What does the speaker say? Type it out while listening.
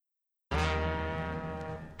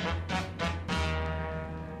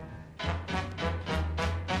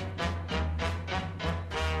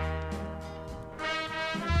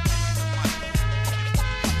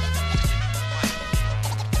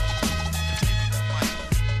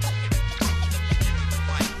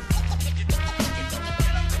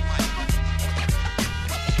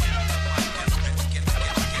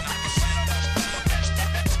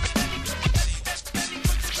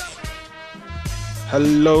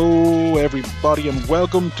Hello, everybody, and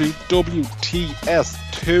welcome to WTS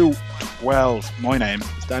 212. My name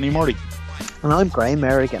is Danny Murray. And I'm Graham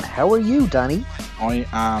Merrigan. How are you, Danny? I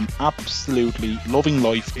am absolutely loving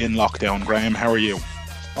life in lockdown. Graham, how are you?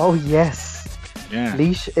 Oh, yes. Yeah.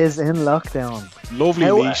 Laois is in lockdown. Lovely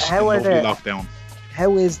Laois in lovely lockdown.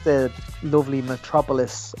 How is the lovely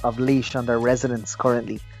metropolis of Laois and their residents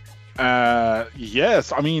currently?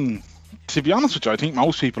 Yes, I mean, to be honest with you, I think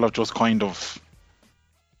most people have just kind of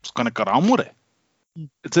got on with it.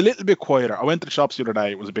 It's a little bit quieter. I went to the shops the other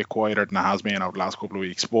day. It was a bit quieter than it has been over the last couple of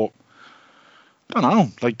weeks. But I don't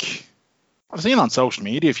know. Like, I've seen on social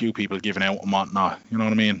media a few people giving out and whatnot. You know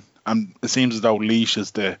what I mean? And it seems as though Laois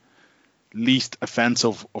is the least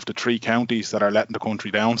offensive of the three counties that are letting the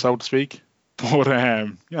country down, so to speak. But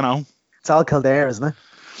you know, it's all Kildare, isn't it?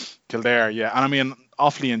 Kildare, yeah. And I mean,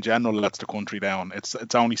 Offaly in general lets the country down. It's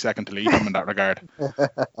only second to Leitrim in that regard.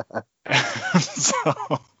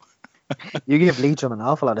 So you give Leitrim an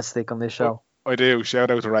awful lot of stick on this show. I do.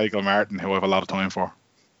 Shout out to Rachel Martin, who I have a lot of time for.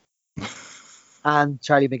 And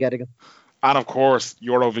Charlie McGettigan. And of course,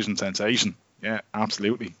 Eurovision sensation. Yeah,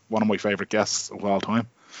 absolutely. One of my favourite guests of all time.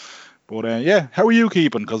 But yeah, how are you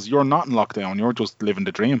keeping? Because you're not in lockdown. You're just living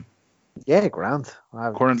the dream. Yeah, grand.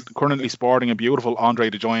 Currently sporting a beautiful Andre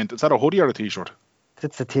the Giant. Is that a hoodie or a t-shirt?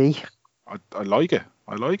 It's a tee. I like it.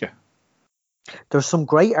 I like it. There's some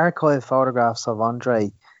great archive photographs of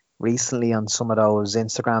Andre recently on some of those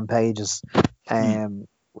Instagram pages.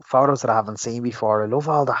 Photos that I haven't seen before. I love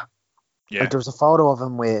all that. Yeah. Like, there's a photo of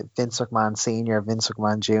him with Vince McMahon Sr., Vince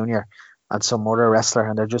McMahon Jr., and some other wrestler,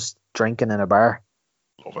 and they're just drinking in a bar.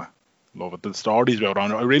 Love it. The stories about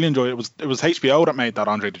Andre, I really enjoyed it. It was HBO that made that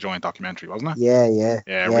Andre the Giant documentary, wasn't it? Yeah.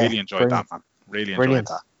 Yeah, really enjoyed that, man. Really enjoyed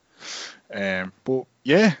that. But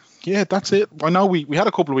yeah, that's it. I know we had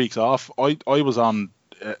a couple of weeks off. I was on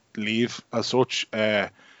leave as such.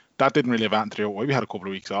 That didn't really have anything to do with why we had a couple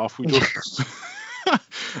of weeks off. We just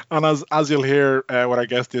and as you'll hear with our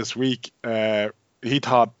guest this week, he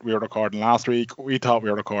thought we were recording last week. We thought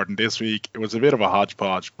we were recording this week. It was a bit of a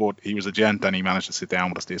hodgepodge, but he was a gent and he managed to sit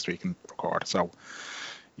down with us this week and record. So,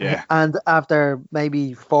 yeah. And after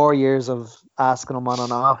maybe 4 years of asking him on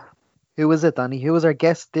and off, who is it, Danny? Who was our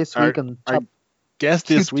guest this week? Our guest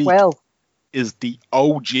this week is the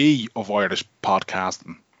OG of Irish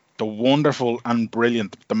podcasting. The wonderful and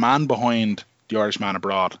brilliant, the man behind The Irishman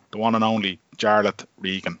Abroad, the one and only Jarlath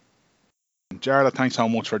Regan. Jarlath, thanks so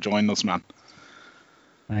much for joining us, man.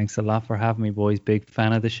 Thanks a lot for having me, boys. Big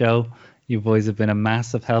fan of the show. You boys have been a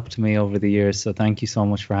massive help to me over the years, so thank you so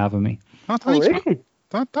much for having me. Oh, thanks, really?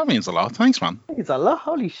 Man. That means a lot. Thanks, man. Means a lot.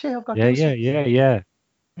 Holy shit! I've got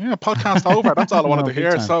Yeah, podcast over. That's all I wanted to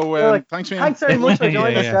hear. So thanks, man. Thanks very much for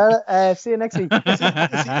joining us, Jarlath. See you next week.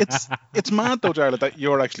 It's mad though, Jarlath, that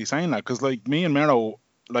you're actually saying that, because like me and Mero,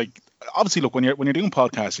 like obviously, look, when you're doing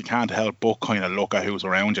podcasts, you can't help but kind of look at who's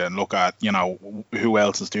around you and look at, you know, who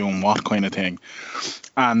else is doing what kind of thing.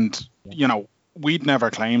 And you know, we'd never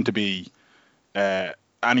claimed to be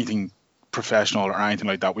anything professional or anything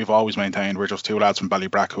like that. We've always maintained we're just two lads from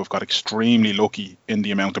Ballybrack who have got extremely lucky in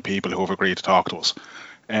the amount of people who have agreed to talk to us.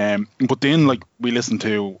 But then, like, we listened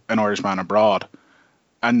to An Irishman Abroad,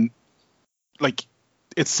 and like,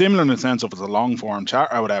 it's similar in the sense of it's a long form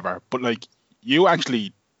chat or whatever, but like you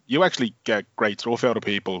actually get great stuff out of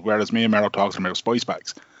people, whereas me and Mero talks about spice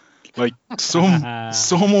bags. Like some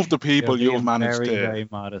of the people you have managed to very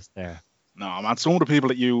modest there. No, man, some of the people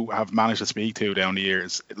that you have managed to speak to down the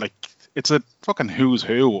years, like, it's a fucking who's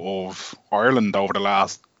who of Ireland over the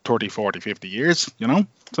last 30, 40, 50 years, you know?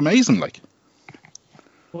 It's amazing, like.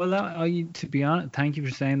 Well, to be honest, thank you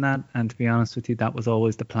for saying that. And to be honest with you, that was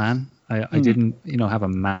always the plan. I didn't, have a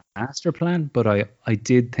master plan, but I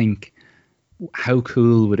did think, how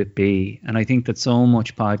cool would it be? And I think that so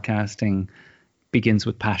much podcasting begins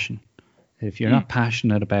with passion. If you're not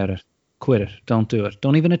passionate about it, quit it. Don't do it.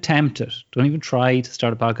 Don't even attempt it. Don't even try to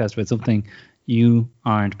start a podcast about something you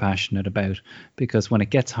aren't passionate about, because when it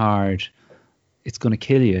gets hard, it's going to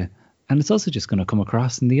kill you. And it's also just going to come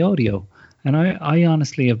across in the audio. And I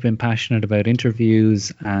honestly have been passionate about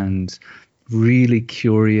interviews and really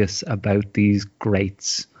curious about these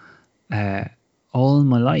greats all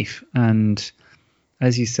my life. And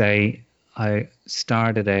as you say, I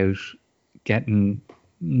started out getting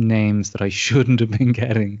names that I shouldn't have been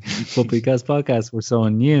getting, but because podcasts were so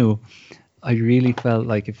new, I really felt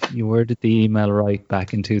like if you worded the email right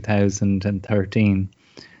back in 2013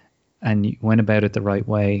 and you went about it the right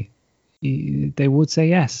way, they would say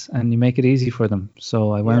yes, and you make it easy for them.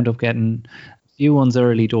 So I wound up getting a few ones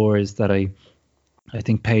early doors that I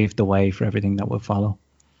think paved the way for everything that would follow.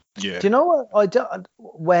 Yeah. Do you know what?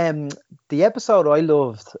 When the episode I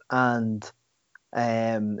loved, and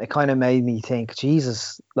it kind of made me think,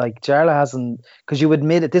 Jesus, like Jarlath hasn't, because you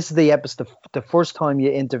admitted this is the episode, the first time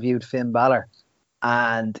you interviewed Finn Balor,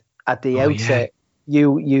 and at the outset,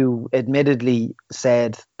 you admittedly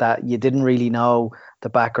said that you didn't really know the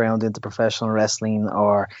background into professional wrestling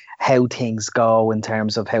or how things go in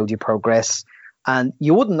terms of how do you progress, and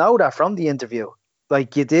you wouldn't know that from the interview.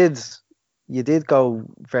 Like you did go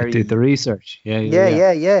very. I did the research. Yeah.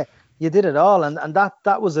 You did it all, and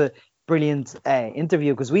that was a brilliant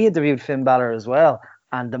interview, because we interviewed Finn Balor as well,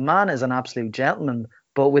 and the man is an absolute gentleman.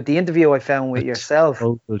 But with the interview I found with yourself,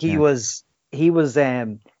 he was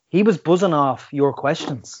buzzing off your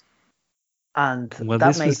questions, and well,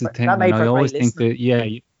 this was the thing. And I always think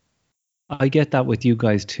that I get that with you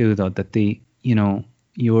guys too, though, that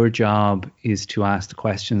your job is to ask the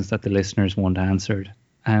questions that the listeners want answered,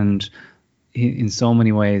 and in so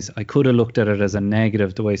many ways, I could have looked at it as a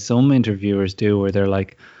negative, the way some interviewers do, where they're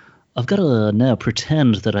like, I've got to now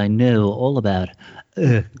pretend that I know all about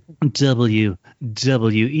WWE,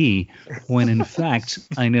 when in fact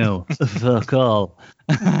I know fuck all.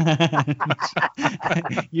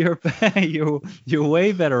 You're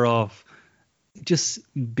way better off just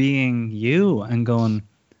being you and going,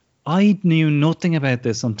 I knew nothing about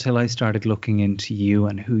this until I started looking into you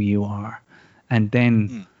and who you are. And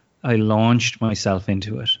then I launched myself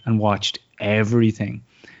into it and watched everything.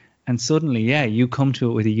 And suddenly, you come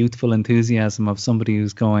to it with a youthful enthusiasm of somebody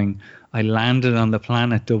who's going, I landed on the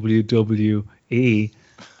planet WWE,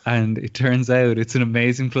 and it turns out it's an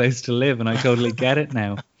amazing place to live, and I totally get it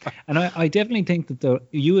now. And I definitely think that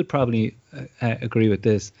you would probably agree with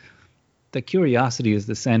this, that curiosity is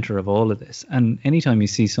the center of all of this. And anytime you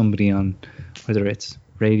see somebody on, whether it's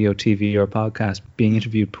radio, TV, or podcast, being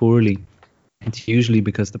interviewed poorly, it's usually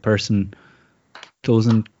because the person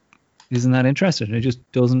isn't that interested. It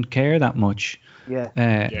just doesn't care that much.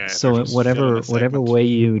 So whatever way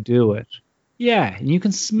you do it, you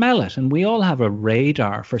can smell it. And we all have a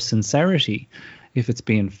radar for sincerity, if it's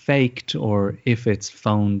being faked or if it's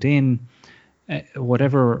phoned in.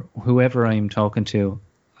 Whoever I'm talking to,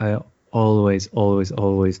 I always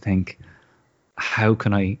think, how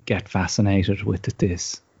can I get fascinated with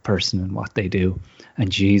this person and what they do?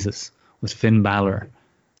 And Jesus, with Finn Balor,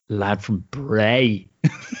 lad from Bray,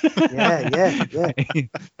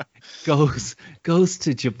 goes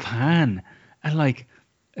to Japan, and like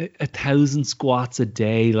 1,000 squats a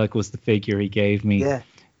day, like was the figure he gave me.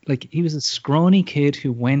 Like he was a scrawny kid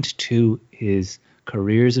who went to his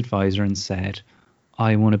careers advisor and said,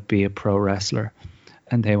 I want to be a pro wrestler,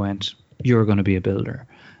 and they went, you're going to be a builder.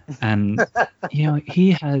 And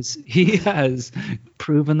he has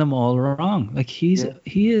proven them all wrong. Like he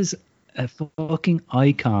is a fucking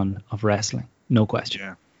icon of wrestling, no question.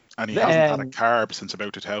 Yeah, and he hasn't had a carb since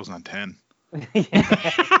about 2010.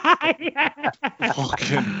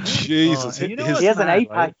 Fucking Jesus! He has an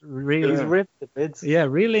 8-pack. Really, he's ripped the bits. Yeah,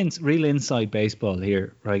 real inside baseball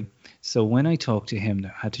here, right? So when I talked to him,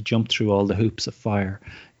 I had to jump through all the hoops of fire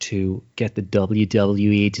to get the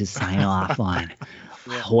WWE to sign off on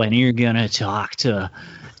when you're gonna talk to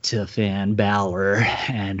Finn Balor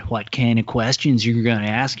and what kind of questions you're gonna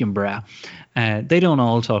ask him, bro. They don't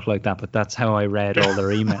all talk like that, but that's how I read all their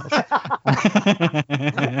emails.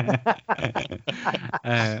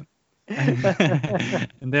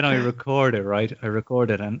 And then I record it, right?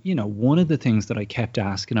 And one of the things that I kept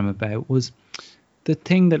asking him about was the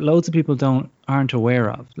thing that loads of people aren't aware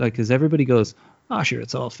of, like, because everybody goes, oh sure,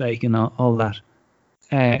 it's all fake and all that.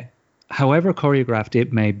 However choreographed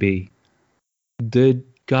it may be, the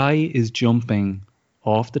guy is jumping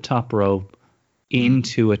off the top rope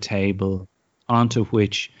into a table onto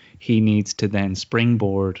which he needs to then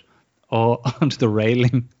springboard onto the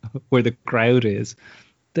railing where the crowd is.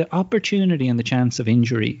 The opportunity and the chance of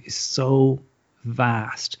injury is so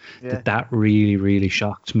vast that really, really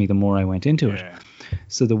shocked me the more I went into it.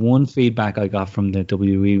 So the one feedback I got from the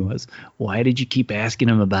WWE was, why did you keep asking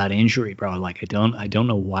him about injury, bro? Like, I don't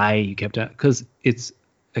know why you kept that, because it's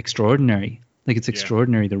extraordinary. Like, it's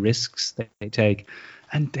extraordinary, the risks that they take.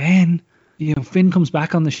 And then, Finn comes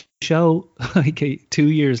back on the show like 2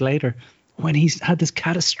 years later when he's had this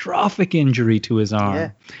catastrophic injury to his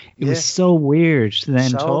arm. It was so weird to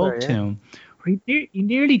then talk to him. He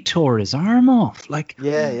nearly tore his arm off. Like,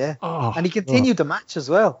 Oh, and he continued the match as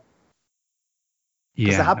well.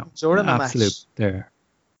 Yeah, it happened during the match.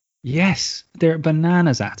 They're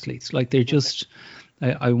bananas athletes. Like, they're just,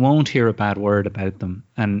 I won't hear a bad word about them.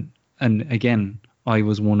 And again, I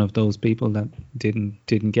was one of those people that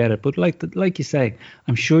didn't get it. But like you say,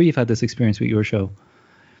 I'm sure you've had this experience with your show.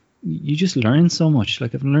 you just learn so much.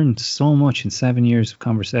 Like I've learned so much in 7 years of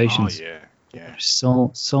conversations. Oh yeah, yeah.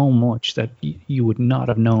 So much that you would not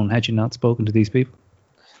have known had you not spoken to these people.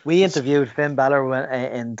 We interviewed Finn Balor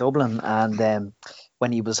in Dublin, and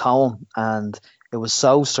when he was home, and it was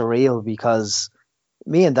so surreal because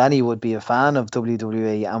me and Danny would be a fan of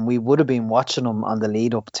WWE, and we would have been watching him on the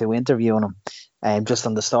lead up to interviewing him, just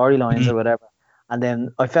on the storylines or whatever. And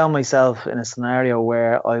then I found myself in a scenario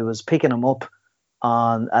where I was picking him up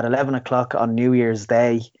at 11 o'clock on New Year's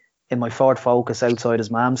Day in my Ford Focus outside his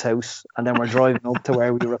mom's house, and then we're driving up to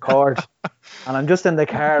where we record, and I'm just in the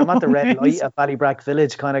car. I'm at the red light at Ballybrack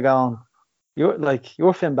Village, kind of going,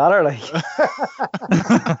 "You're Finn Balor, like."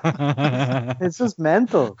 It's just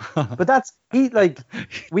mental. But that's we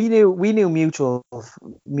knew mutual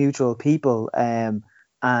people, and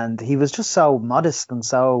he was just so modest and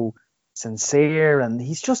so sincere, and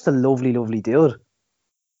he's just a lovely dude.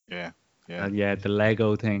 Yeah. Yeah, the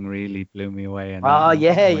Lego thing really blew me away. And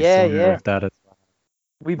yeah. That as well.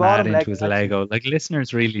 We bought him into his Lego. Like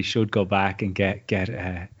listeners really should go back and get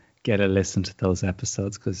a listen to those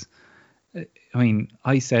episodes, because I mean,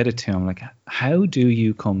 I said it to him, like, how do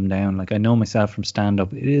you come down? Like, I know myself from stand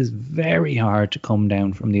up, it is very hard to come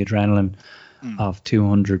down from the adrenaline of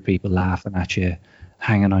 200 people laughing at you,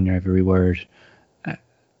 hanging on your every word.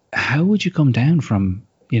 How would you come down from,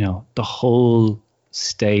 the whole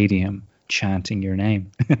stadium chanting your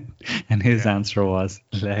name? And his answer was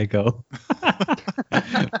Lego.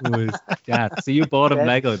 So you bought him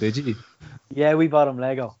Lego, did you? Yeah, we bought him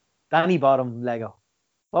Lego. Danny bought him Lego.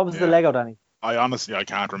 What was the Lego, Danny? I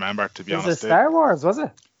can't remember, to be honest. Was it Star Wars, was it?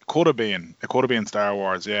 It could have been Star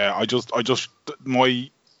Wars, yeah.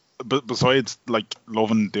 Besides like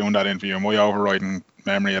loving doing that interview, my overriding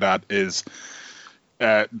memory of that is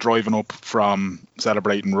driving up from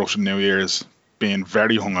celebrating Russian New Year's, being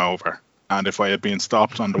very hungover, and if I had been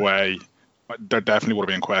stopped on the way, there definitely would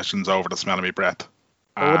have been questions over the smell of my breath.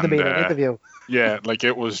 It wouldn't have been an interview. Yeah, like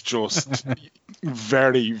it was just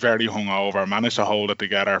very, very hungover. Managed to hold it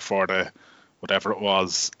together for the whatever it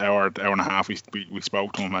was, hour and a half we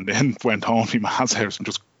spoke to him, and then went home to my man's house and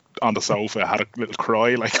just on the sofa had a little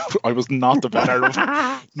cry. Like I was not the better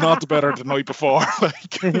the night before.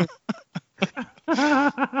 Like.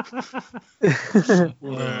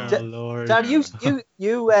 Lord. Dad, you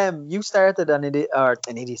started an Idiot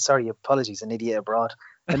Abroad,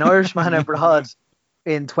 an Irishman Abroad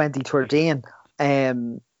in 2013.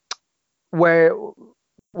 Where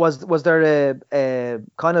was there a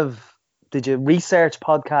kind of, did you research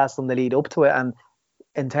podcasts on the lead up to it, and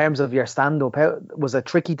in terms of your stand up, was it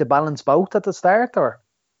tricky to balance both at the start, or?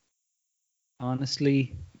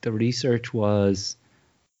 Honestly, the research was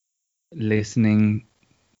listening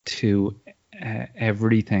to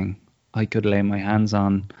everything I could lay my hands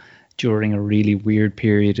on during a really weird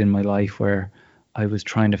period in my life where I was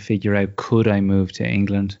trying to figure out, could I move to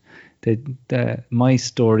England? My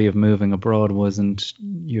story of moving abroad wasn't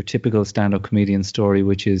your typical stand-up comedian story,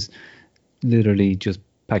 which is literally just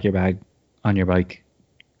pack your bag on your bike,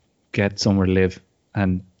 get somewhere to live,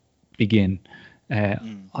 and begin.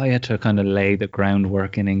 I had to kind of lay the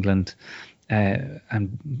groundwork in England and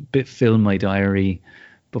fill my diary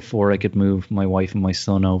before I could move my wife and my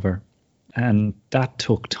son over. And that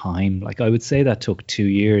took time. Like I would say that took 2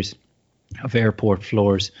 years of airport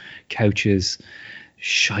floors, couches,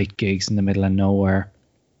 shite gigs in the middle of nowhere,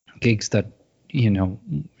 gigs that,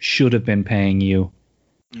 should have been paying you,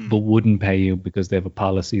 but wouldn't pay you because they have a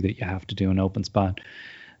policy that you have to do an open spot.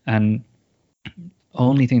 And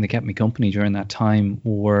only thing that kept me company during that time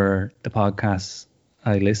were the podcasts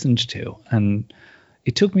I listened to. And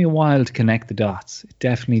it took me a while to connect the dots. It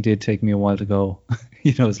definitely did take me a while to go,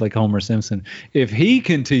 it's like Homer Simpson. If he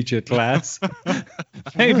can teach a class,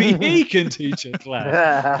 maybe he can teach a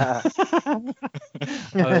class.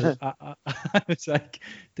 I was like,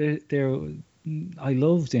 I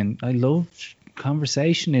loved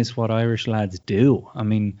conversation is what Irish lads do. I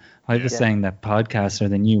mean, I was saying that podcasts are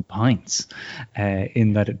the new pints.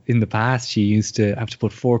 In that, in the past, you used to have to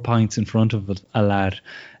put 4 pints in front of a lad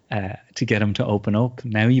to get him to open up.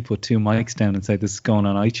 Now you put 2 mics down and say, this is going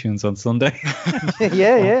on iTunes on Sunday.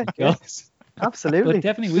 yeah. Absolutely. But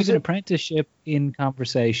definitely, we did an apprenticeship in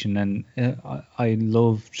conversation, and I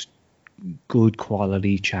loved good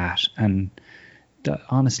quality chat. And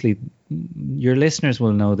honestly, your listeners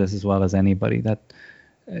will know this as well as anybody, that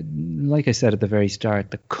like I said at the very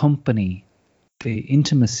start, the company, the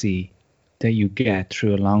intimacy that you get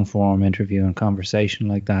through a long form interview and conversation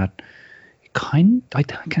like that, I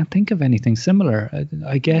can't think of anything similar.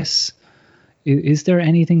 I guess, is there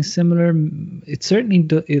anything similar? It certainly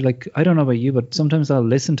like, I don't know about you, but sometimes I'll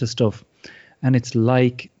listen to stuff And it's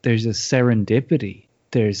like there's a serendipity.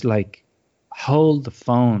 There's like, hold the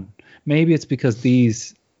phone. Maybe it's because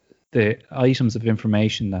the items of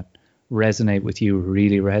information that resonate with you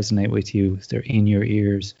really resonate with you. They're in your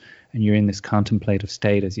ears and you're in this contemplative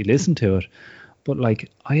state as you listen to it. But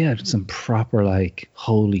like, I had some proper like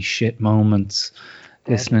holy shit moments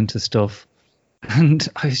listening to stuff, and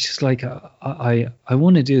I was just like, I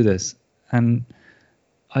want to do this. And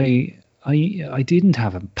I didn't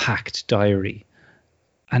have a packed diary,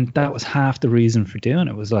 and that was half the reason for doing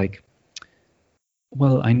it. Was like,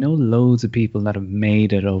 well, I know loads of people that have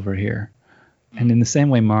made it over here. And in the same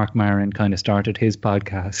way Mark Maron kind of started his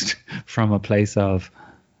podcast from a place of,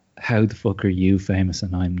 how the fuck are you famous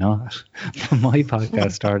and I'm not? My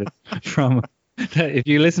podcast started from, if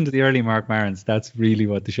you listen to the early Mark Marons, that's really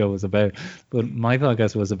what the show was about. But my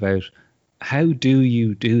podcast was about, how do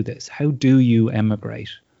you do this? How do you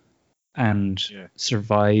emigrate and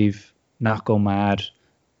survive, not go mad,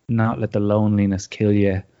 not let the loneliness kill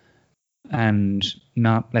you, and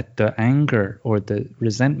not let the anger or the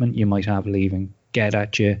resentment you might have leaving get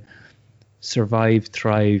at you, survive,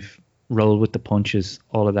 thrive, roll with the punches,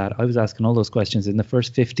 all of that. I was asking all those questions. In the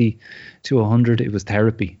first 50 to 100, it was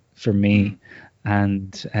therapy for me.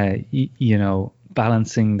 And, you know,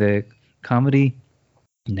 balancing the comedy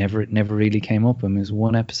never really came up. I mean, it was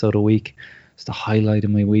one episode a week. It's the highlight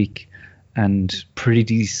of my week. And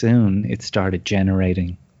pretty soon it started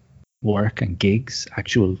generating work and gigs,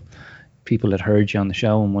 actual people that heard you on the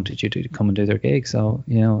show and wanted you to come and do their gig. So,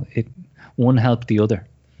 you know, one helped the other.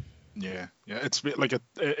 Yeah, it's like it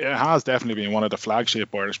has definitely been one of the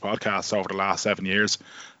flagship Irish podcasts over the last 7 years,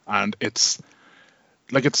 and it's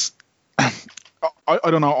like I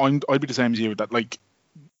don't know, I'd be the same as you, that like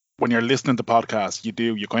when you're listening to podcasts,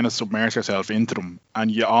 you kind of submerge yourself into them, and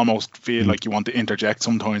you almost feel like you want to interject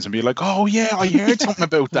sometimes and be like, oh yeah, I heard something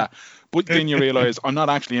about that, but then you realize I'm not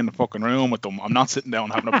actually in the fucking room with them. I'm not sitting down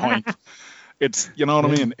having a pint. It's, you know what I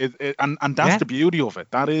mean? And that's the beauty of it.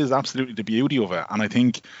 That is absolutely the beauty of it. And I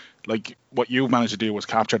think like what you've managed to do was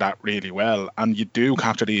capture that really well. And you do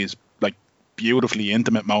capture these like beautifully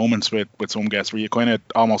intimate moments with some guests where you kind of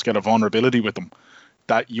almost get a vulnerability with them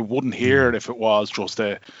that you wouldn't hear if it was just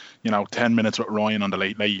 10 minutes with Ryan on the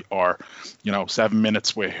Late Late, or 7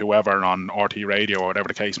 minutes with whoever on RT Radio or whatever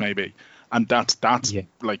the case may be. And that's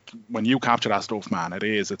like, when you capture that stuff, man,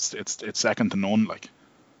 it's second to none. Like,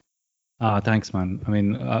 thanks, man. I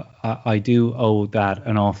mean, I do owe that,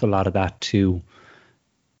 an awful lot of that, to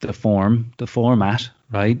the format,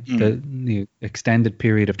 right? The extended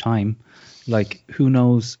period of time. Like, who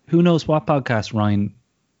knows what podcast Ryan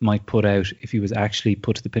might put out if he was actually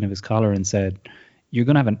put to the pin of his collar and said, you're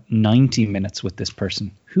going to have 90 minutes with this person.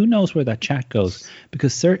 Who knows where that chat goes?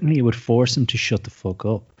 Because certainly it would force him to shut the fuck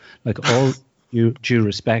up. Like, all due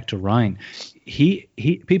respect to Ryan, he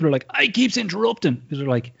people are like, I keeps interrupting. They're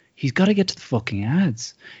like, he's got to get to the fucking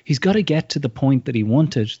ads. He's got to get to the point that he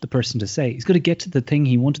wanted the person to say. He's got to get to the thing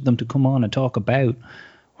he wanted them to come on and talk about.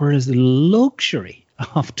 Whereas the luxury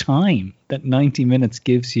of time that 90 minutes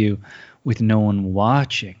gives you with no one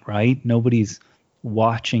watching, right? Nobody's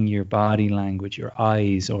watching your body language, your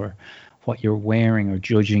eyes, or what you're wearing, or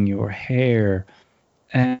judging your hair.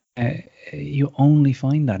 You only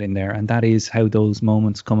find that in there. And that is how those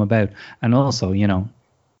moments come about. And also,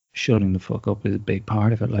 shutting the fuck up is a big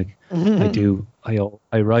part of it. Like,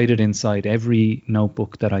 I write it inside every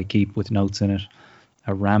notebook that I keep with notes in it.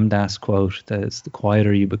 A Ram Dass quote that is, the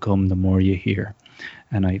quieter you become, the more you hear.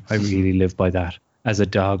 And I really live by that, as a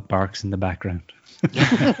dog barks in the background.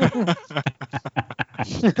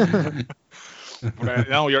 But,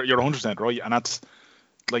 no, you're 100% right. And that's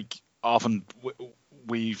like, often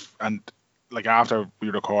like, after we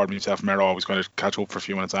record, myself and Mero always going to catch up for a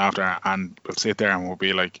few minutes after, and we'll sit there and we'll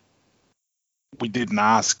be like, we didn't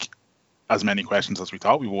ask as many questions as we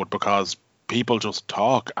thought we would, because people just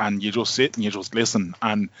talk and you just sit and you just listen,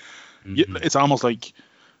 and it's almost like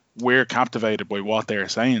we're captivated by what they're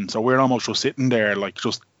saying, so we're almost just sitting there, like,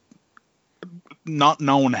 just not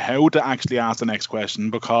knowing how to actually ask the next question,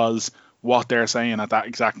 because what they're saying at that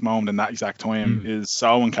exact moment in that exact time is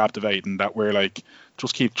so captivating that we're like,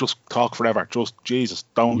 just talk forever. Just, Jesus,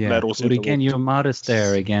 don't let us. But again, you're modest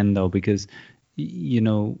there again, though, because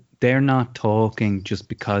they're not talking just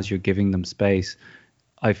because you're giving them space.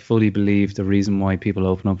 I fully believe the reason why people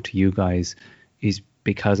open up to you guys is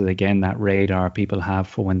because of, again, that radar people have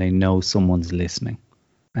for when they know someone's listening,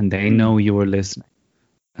 and they know you're listening,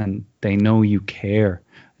 and they know you care,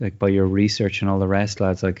 like, by your research and all the rest,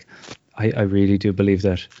 lads. Like, I really do believe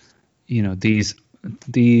that,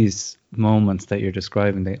 these moments that you're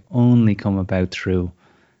describing, they only come about through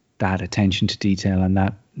that attention to detail and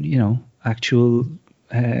that, actual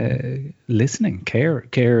listening,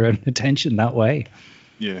 care and attention that way.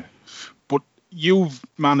 Yeah. But you've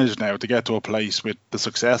managed now to get to a place with the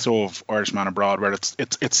success of Irishman Abroad where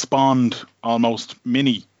it's spawned almost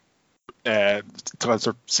mini sort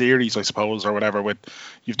of series, I suppose, or whatever. With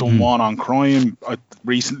you've done one on crime.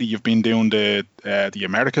 Recently, you've been doing the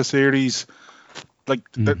America series, like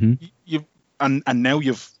you've and now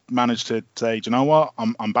you've managed to say, do you know what,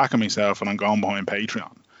 I'm backing myself and I'm going behind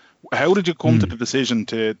Patreon. How did you come to the decision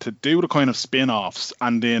to do the kind of spin-offs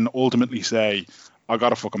and then ultimately say, I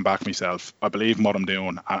gotta fucking back myself, I believe in what I'm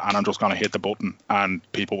doing, and I'm just gonna hit the button and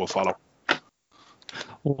people will follow?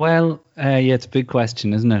 Well, yeah, it's a big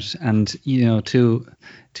question, isn't it? And to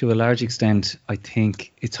a large extent, I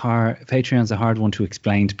think it's hard. Patreon's a hard one to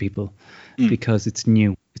explain to people because it's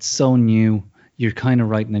new. It's so new. You're kind of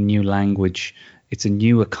writing a new language. It's a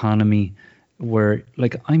new economy where,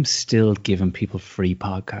 like, I'm still giving people free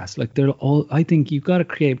podcasts. Like, they're all. I think you've got to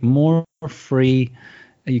create more free.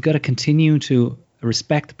 You've got to continue to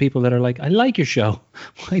respect the people that are like, I like your show,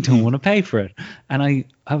 I don't want to pay for it. And I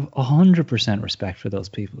have 100% respect for those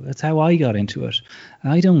people. That's how I got into it.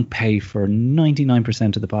 I don't pay for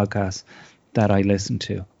 99% of the podcasts that I listen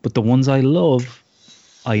to, but the ones I love,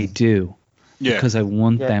 I do, because I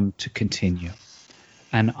want them to continue.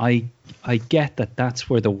 And I get that that's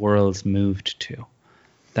where the world's moved to.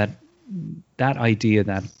 That idea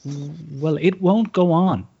that, well, it won't go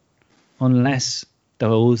on unless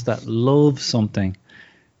those that love something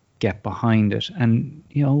get behind it. And,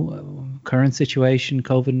 current situation,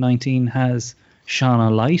 COVID-19 has shone a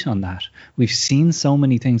light on that. We've seen so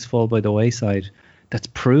many things fall by the wayside that's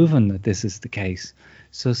proven that this is the case.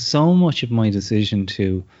 So much of my decision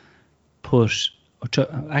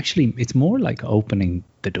actually, it's more like opening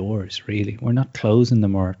the doors, really. We're not closing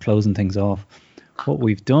them or closing things off. What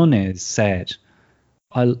we've done is said,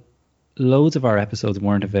 loads of our episodes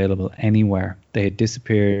weren't available anywhere. They had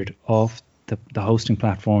disappeared off the hosting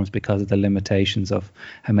platforms because of the limitations of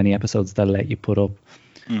how many episodes they'll let you put up.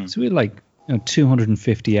 So we had like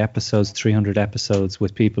 250 episodes, 300 episodes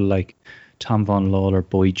with people like Tom Von Lawler,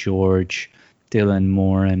 Boy George, Dylan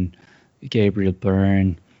Moran, Gabriel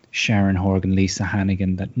Byrne, Sharon Horgan, Lisa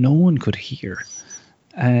Hannigan, that no one could hear.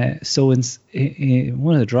 So one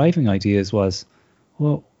of the driving ideas was,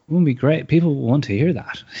 well, it wouldn't be great. People want to hear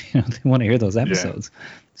that. They want to hear those episodes. Yeah.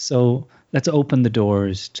 So let's open the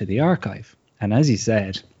doors to the archive. And as you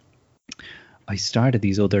said, I started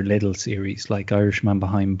these other little series like Irishman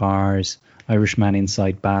Behind Bars, Irishman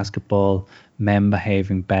Inside Basketball, Men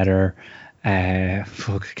Behaving Better. I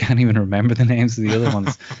can't even remember the names of the other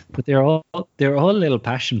ones. But they're all little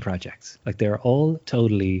passion projects. Like, they're all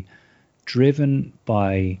totally driven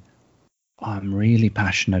by, I'm really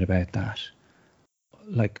passionate about that.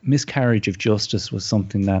 Like, Miscarriage of Justice was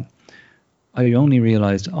something that I only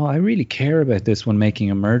realized, I really care about this when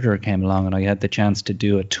Making a Murderer came along, and I had the chance to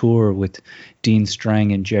do a tour with Dean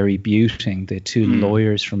Strang and Jerry Buting, the two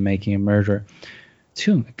lawyers from Making a Murderer,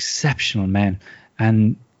 two exceptional men.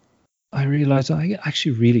 And I realized I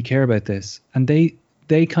actually really care about this. And they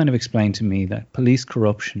kind of explained to me that police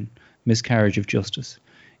corruption, miscarriage of justice,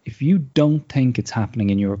 if you don't think it's happening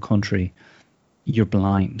in your country, you're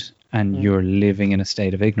blind and you're living in a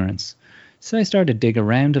state of ignorance. So I started to dig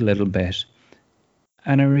around a little bit,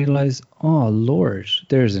 and I realized, oh Lord,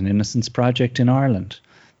 there's an Innocence Project in Ireland.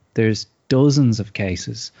 There's dozens of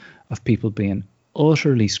cases of people being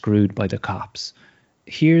utterly screwed by the cops.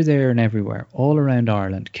 Here, there, and everywhere, all around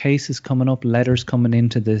Ireland. Cases coming up, letters coming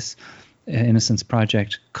into this Innocence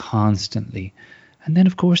Project constantly. And then,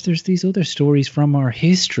 of course, there's these other stories from our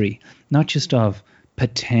history, not just of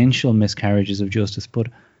potential miscarriages of justice, but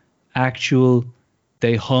actual,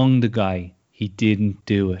 they hung the guy. He didn't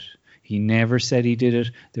do it. He never said he did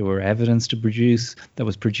it. There were evidence that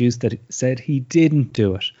was produced that said he didn't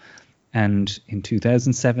do it. And in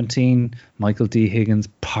 2017, Michael D. Higgins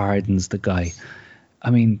pardons the guy.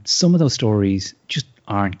 I mean, some of those stories just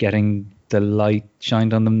aren't getting the light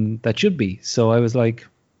shined on them that should be. So I was like,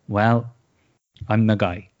 well, I'm the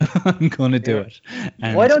guy. I'm going to do it.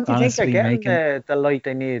 And why don't you think they're getting the light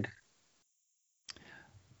they need?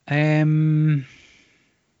 I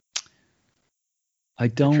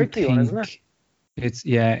don't think one, isn't it?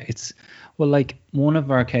 It's well, like, one of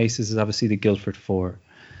our cases is obviously the Guildford Four.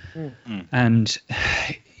 And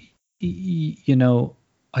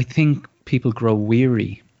I think people grow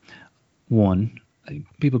weary.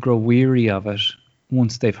 People grow weary of it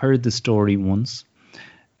once they've heard the story once.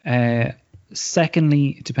 Secondly,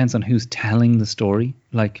 it depends on who's telling the story.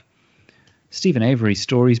 Like, Stephen Avery's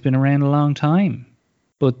story's been around a long time,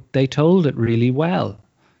 but they told it really well.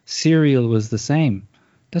 Serial was the same.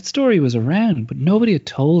 that story was around, but nobody had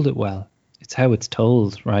told it well. It's how it's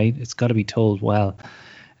told, right? It's got to be told well.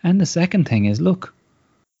 And the second thing is, look,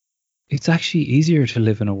 it's actually easier to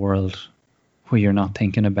live in a world where you're not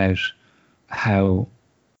thinking about how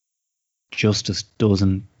justice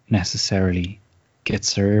doesn't necessarily get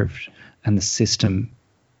served and the system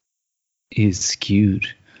is skewed.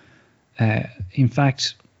 In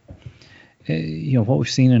fact, what we've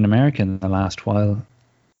seen in America in the last while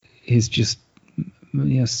is just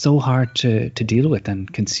so hard to deal with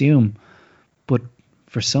and consume. But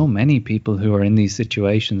for so many people who are in these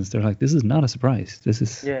situations, they're like, this is not a surprise. This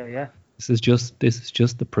is just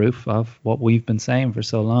the proof of what we've been saying for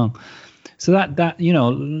so long. So that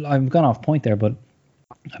I've gone off point there, but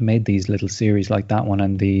I made these little series like that one,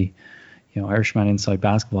 and the Irishman Inside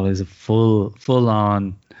Basketball is a full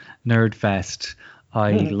on nerd fest.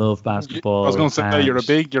 I love basketball. I was going to say you're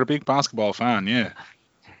a big basketball fan, yeah.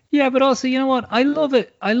 Yeah, but also, you know what? I love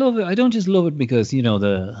it. I don't just love it because,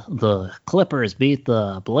 the Clippers beat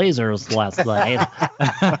the Blazers last night.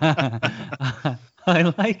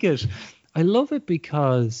 I like it. I love it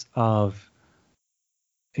because of,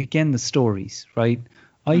 again, the stories, right?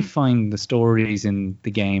 I find the stories in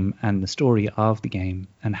the game and the story of the game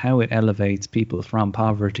and how it elevates people from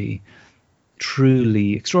poverty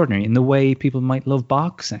truly extraordinary, in the way people might love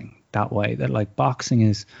boxing that way. That like boxing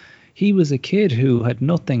is, he was a kid who had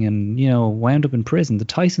nothing and wound up in prison. The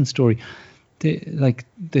Tyson story, there's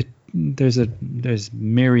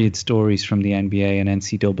myriad stories from the NBA and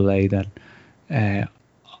NCAA that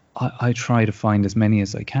I try to find as many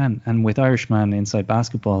as I can. And with Irishman Inside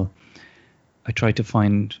Basketball, I tried to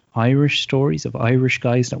find Irish stories of Irish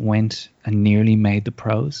guys that went and nearly made the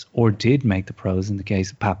pros, or did make the pros, in the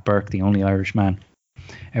case of Pat Burke, the only Irish man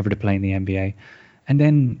ever to play in the NBA. And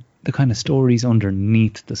then the kind of stories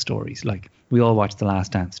underneath the stories. Like, we all watched The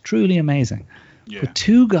Last Dance. Truly amazing. Yeah. But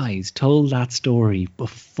two guys told that story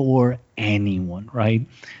before anyone, right?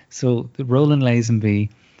 So Roland Lazenby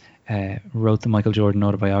wrote the Michael Jordan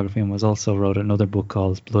autobiography and also wrote another book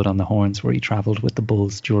called Blood on the Horns, where he traveled with the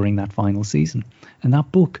Bulls during that final season. And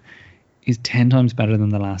that book is 10 times better than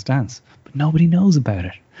The Last Dance, but nobody knows about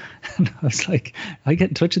it. And I was like, I get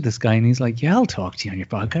in touch with this guy and he's like, yeah, I'll talk to you on your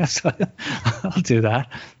podcast. I'll do that.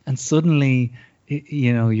 And suddenly,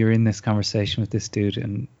 you're in this conversation with this dude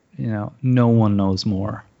and, no one knows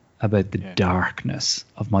more about the darkness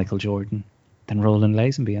of Michael Jordan than Roland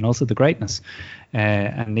Lazenby, and also the greatness.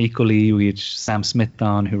 And equally, we had Sam Smith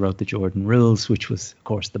on, who wrote the Jordan Rules, which was, of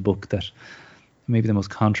course, the book that maybe the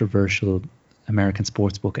most controversial American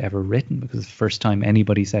sports book ever written, because it's the first time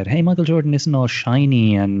anybody said, hey, Michael Jordan isn't all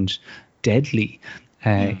shiny and deadly.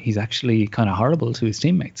 He's actually kind of horrible to his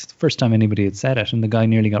teammates. It's the first time anybody had said it, and the guy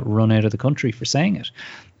nearly got run out of the country for saying it.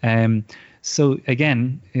 So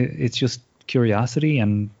again, it's just curiosity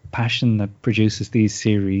and passion that produces these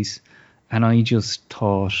series. And I just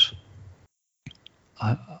thought,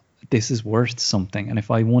 this is worth something. And if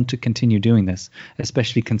I want to continue doing this,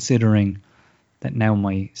 especially considering that now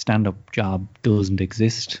my stand-up job doesn't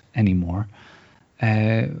exist anymore,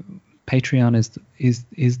 Patreon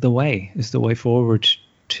is the way forward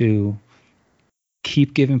to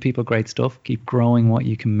keep giving people great stuff, keep growing what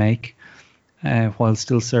you can make, while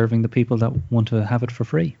still serving the people that want to have it for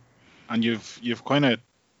free. And you've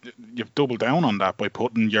doubled down on that by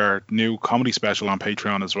putting your new comedy special on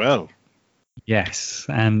Patreon as well. Yes,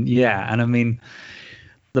 and I mean,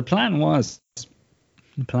 the plan was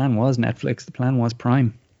Netflix, the plan was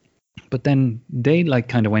Prime, but then they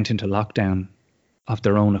kind of went into lockdown of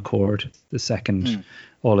their own accord the second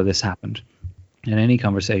all of this happened. And any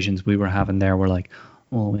conversations we were having there were like,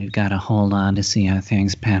 well, we've got to hold on to see how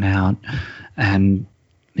things pan out, and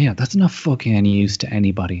that's not fucking any use to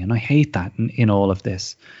anybody. And I hate that in all of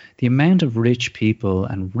this. The amount of rich people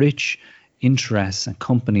and rich interests and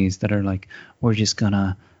companies that are like, we're just going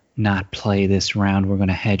to not play this round, we're going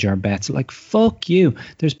to hedge our bets. Like, fuck you.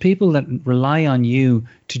 There's people that rely on you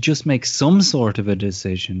to just make some sort of a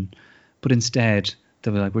decision, but instead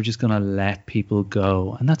they'll be like, we're just going to let people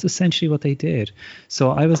go. And that's essentially what they did.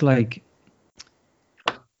 So I was like,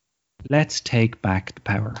 let's take back the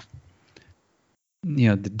power.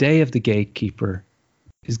 The day of the gatekeeper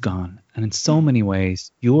is gone. And in so many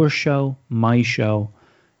ways, your show, my show,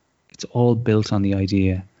 it's all built on the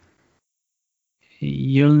idea,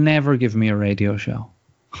 you'll never give me a radio show.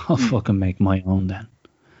 I'll fucking make my own then.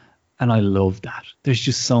 And I love that. There's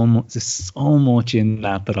just so much in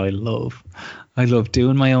that I love. I love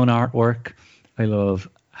doing my own artwork. I love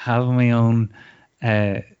having my own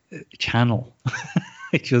channel.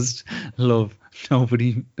 I just love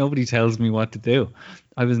nobody tells me what to do.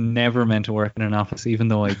 I was never meant to work in an office, even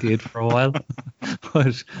though I did for a while.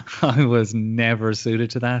 but I was never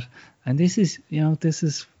suited to that. And this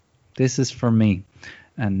is for me.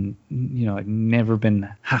 And, I'd never been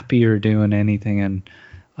happier doing anything. And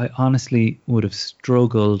I honestly would have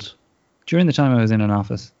struggled during the time I was in an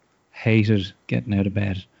office, hated getting out of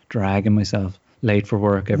bed, dragging myself late for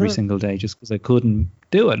work every single day just because I couldn't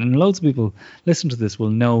do it. And loads of people listen to this will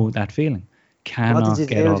know that feeling. Cannot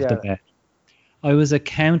get off the bed. I was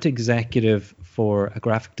account executive for a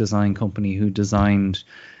graphic design company who designed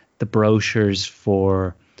the brochures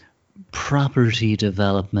for property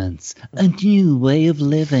developments, a new way of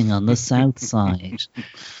living on the south side.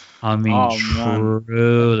 I mean,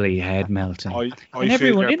 truly head melting. And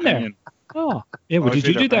everyone in there. Oh, yeah. Well, did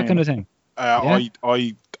you do that kind of thing? I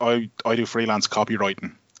do freelance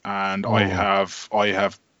copywriting, and I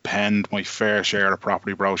have penned my fair share of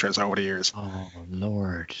property brochures over the years. Oh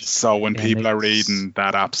Lord! So when people are reading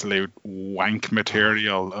that absolute wank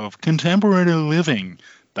material of contemporary living,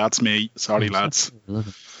 that's me. Sorry, lads.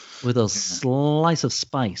 With a slice of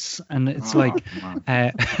spice, and it's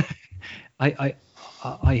I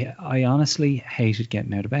honestly hated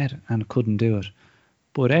getting out of bed and couldn't do it.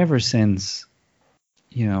 But ever since,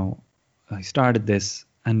 I started this,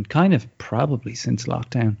 and kind of probably since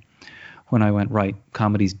lockdown, when I went, right,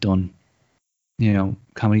 comedy's done.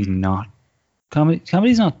 Comedy's not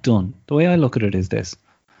done. The way I look at it is this: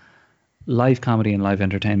 live comedy and live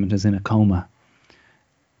entertainment is in a coma,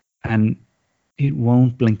 and it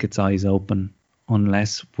won't blink its eyes open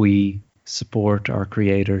unless we support our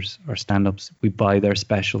creators, our stand-ups. We buy their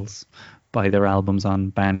specials, buy their albums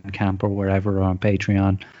on Bandcamp or wherever, or on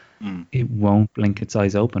Patreon. It won't blink its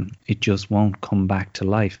eyes open. It just won't come back to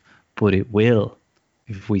life, but it will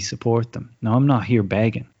if we support them. Now, I'm not here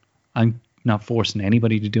begging. I'm not forcing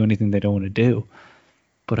anybody to do anything they don't want to do.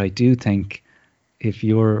 But I do think if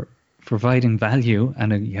you're providing value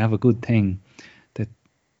and you have a good thing, that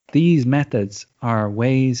these methods are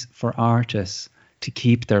ways for artists to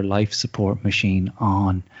keep their life support machine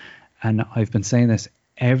on. And I've been saying this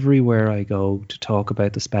everywhere I go to talk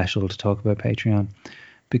about the special, to talk about Patreon,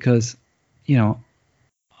 because, there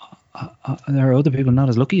are other people not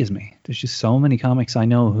as lucky as me. There's just so many comics I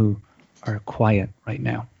know who are quiet right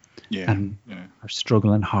now and are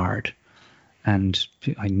struggling hard. And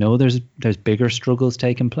I know there's bigger struggles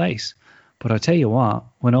taking place. But I'll tell you what,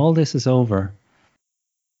 when all this is over,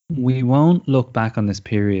 we won't look back on this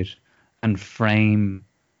period and frame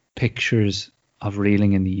pictures of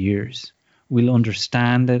reeling in the years. We'll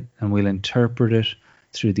understand it and we'll interpret it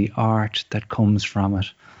through the art that comes from it.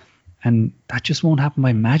 And that just won't happen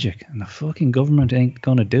by magic. And the fucking government ain't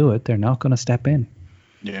going to do it. They're not going to step in.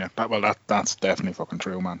 Yeah, that's definitely fucking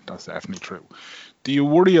true, man. That's definitely true. Do you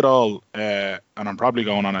worry at all, and I'm probably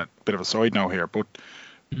going on a bit of a side note here, but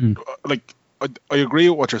I agree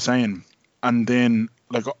with what you're saying. And then,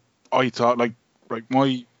 I thought, my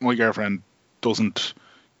girlfriend doesn't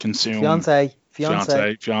consume... Fiance,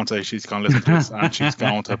 she's going to listen to this, and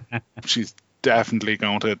she's definitely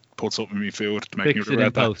going to put something in my food to make me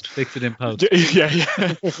regret that. Fix it in post.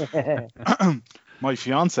 Yeah. My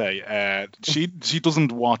fiance, she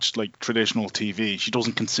doesn't watch traditional TV. She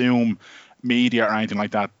doesn't consume media or anything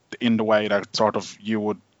like that in the way that sort of you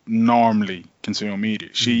would normally consume media.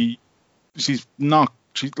 She's I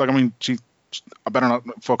better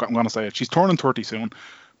not fuck up, I'm gonna say it. She's turning 30 soon,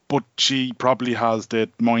 but she probably has the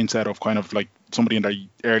mindset of kind of like somebody in their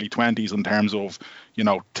early 20s in terms of,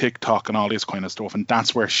 TikTok and all this kind of stuff, and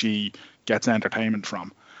that's where she gets entertainment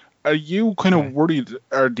from. Are you kind of worried,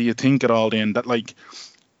 or do you think at all then that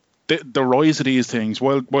the rise of these things,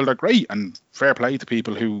 well they're great and fair play to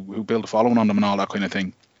people who build a following on them and all that kind of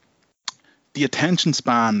thing, the attention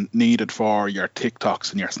span needed for your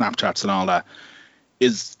TikToks and your Snapchats and all that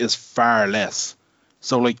is far less.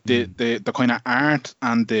 So the kind of art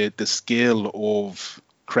and the skill of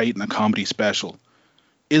creating a comedy special,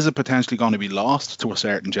 is it potentially going to be lost to a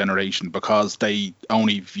certain generation because they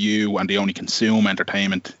only view and they only consume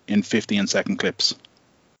entertainment in 15-second clips?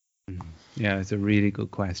 Yeah, it's a really good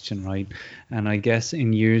question, right? And I guess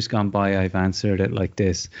in years gone by, I've answered it like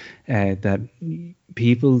this, that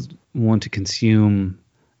people want to consume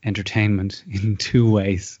entertainment in two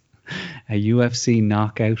ways: a UFC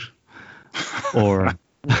knockout or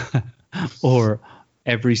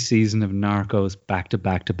every season of Narcos back to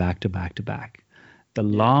back to back to back to back. The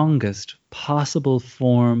longest possible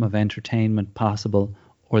form of entertainment possible,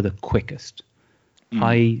 or the quickest.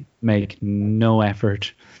 I make no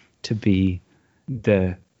effort to be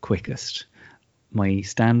the quickest. My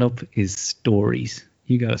stand-up is stories.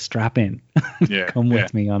 You got to strap in. Come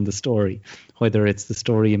with me on the story. Whether it's the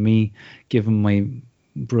story of me giving my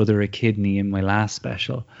brother a kidney in my last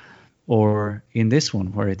special, or in this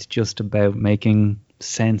one where it's just about making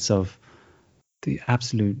sense of the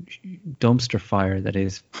absolute dumpster fire that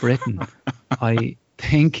is Britain. I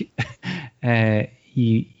think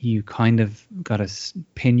you kind of got to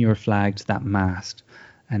pin your flag to that mast.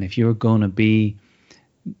 And if you're going to be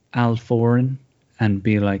Al Foran and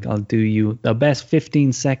be like, I'll do you the best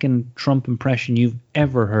 15-second Trump impression you've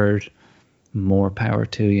ever heard, more power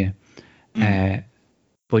to you.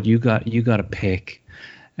 But you got to pick.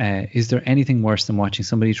 Is there anything worse than watching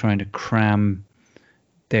somebody trying to cram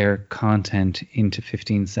their content into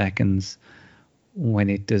 15 seconds when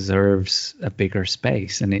it deserves a bigger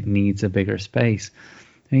space and it needs a bigger space?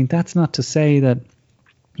 I mean, that's not to say that,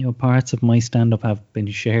 you know, parts of my stand-up have been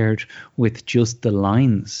shared with just the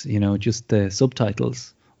lines, you know, just the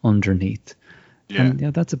subtitles underneath. Yeah. And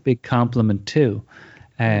that's a big compliment too.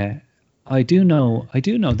 I do know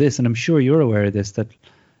this, and I'm sure you're aware of this, that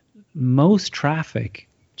most traffic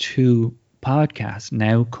to podcasts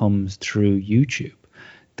now comes through YouTube.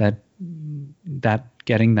 That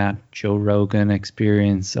getting that Joe Rogan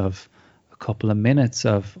experience of a couple of minutes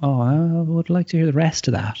of, I would like to hear the rest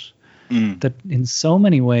of that. That in so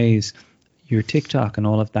many ways, your TikTok and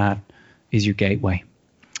all of that is your gateway.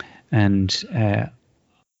 And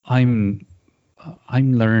I'm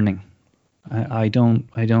learning. I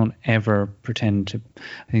don't ever pretend to.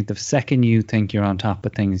 I think the second you think you're on top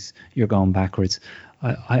of things, you're going backwards.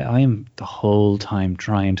 I am the whole time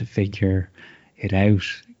trying to figure it out,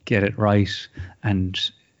 get it right, and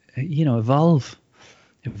evolve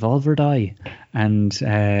or die. And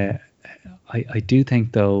I do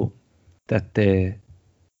think though that the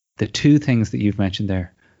two things that you've mentioned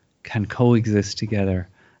there can coexist together,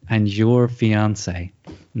 and your fiance,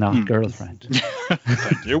 not girlfriend.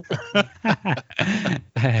 Thank you.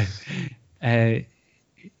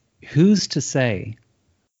 Who's to say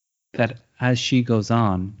that as she goes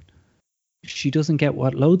on, she doesn't get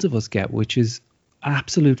what loads of us get, which is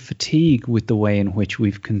absolute fatigue with the way in which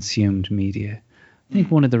we've consumed media. I think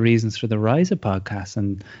one of the reasons for the rise of podcasts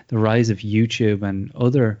and the rise of YouTube and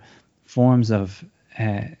other forms of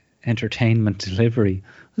entertainment delivery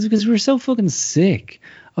was because we were so fucking sick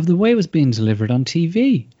of the way it was being delivered on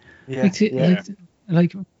TV.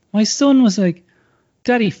 Like my son was like,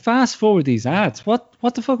 Daddy, fast forward these ads. What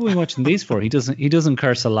the fuck are we watching these for? He doesn't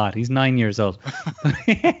curse a lot. He's 9 years old.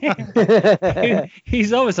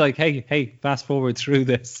 He's always like, hey, fast forward through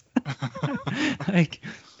this. Like,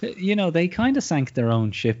 they kind of sank their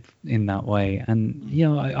own ship in that way. And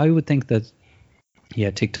I would think that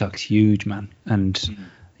TikTok's huge, man. And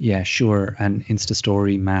sure, and Insta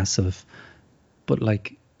Story massive, but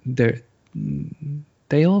like they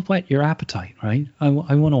all whet your appetite, right? I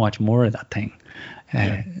want to watch more of that thing.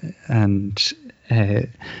 I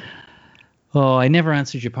never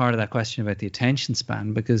answered your part of that question about the attention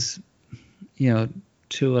span, because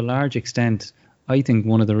to a large extent I think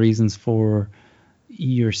one of the reasons for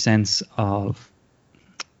your sense of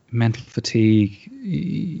mental fatigue,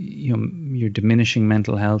 your diminishing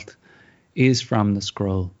mental health, is from the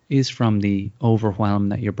scroll, is from the overwhelm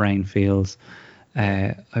that your brain feels.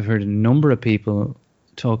 I've heard a number of people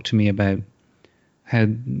talk to me about how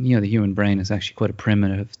the human brain is actually quite a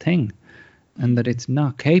primitive thing, and that it's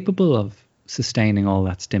not capable of sustaining all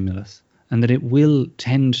that stimulus, and that it will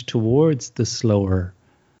tend towards the slower,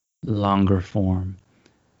 longer form,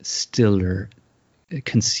 stiller,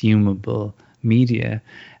 consumable media,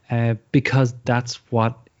 because that's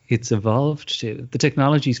what it's evolved to. The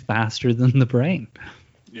technology's faster than the brain.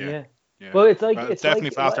 Yeah. Well, it's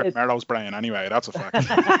definitely faster than Merlot's brain anyway. That's a fact.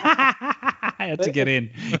 I had to get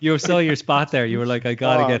in. You saw your spot there. You were like, I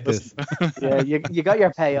gotta get this. Yeah, you got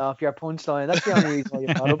your payoff, your punchline. That's the only reason why you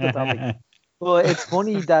brought up the topic. But it's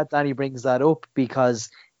funny that Danny brings that up, because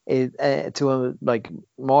to a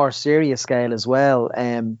more serious scale as well.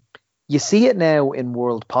 You see it now in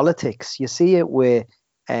world politics. You see it with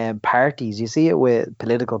parties. You see it with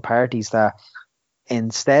political parties that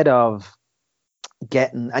instead of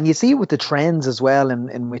and you see it with the trends as well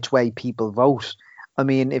in which way people vote. I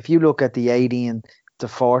mean, if you look at the 18 to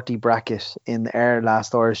 40 bracket in our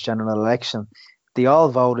last Irish general election, they all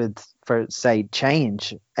voted for, say,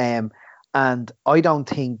 change. And I don't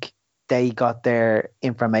think they got their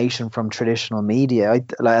information from traditional media.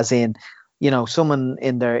 As in, someone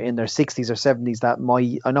in their 60s or 70s that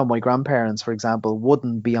I know my grandparents, for example,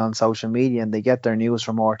 wouldn't be on social media, and they get their news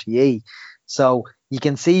from RTE. So you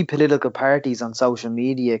can see political parties on social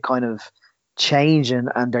media kind of changing,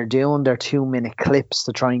 and they're doing their 2-minute clips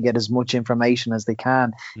to try and get as much information as they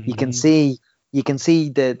can. Mm-hmm. You can see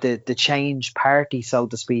the change party, so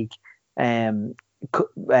to speak, bringing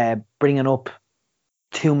up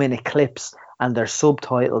 2-minute clips and there's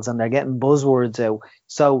subtitles and they're getting buzzwords out.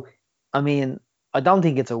 So, I mean, I don't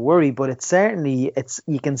think it's a worry, but it's certainly,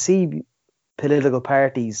 you can see political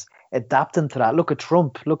parties adapting to that. Look at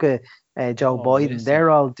Trump, look at Joe Biden. They're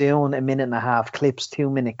all doing 1.5 minute clips,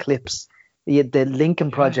 2-minute clips. The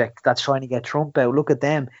Lincoln Project that's trying to get Trump out, look at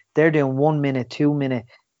them. They're doing 1 minute, 2 minute,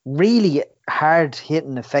 really hard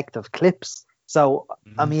hitting, effective clips. So,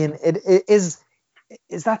 I mean, it is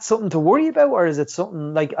that something to worry about, or is it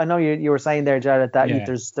something like, I know you were saying there, Jared, that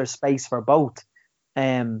there's space for both.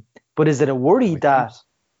 But is it a worry that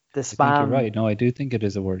the spam? I think you're right. No, I do think it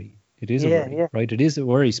is a worry. It is a worry, right? It is a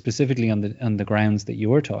worry specifically on the grounds that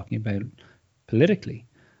you're talking about politically.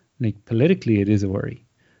 Like politically, it is a worry.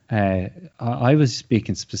 I was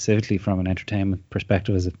speaking specifically from an entertainment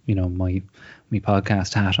perspective, as my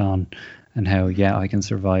podcast hat on, and how I can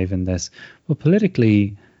survive in this. But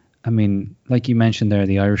politically, I mean, like you mentioned there,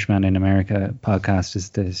 the Irishman in America podcast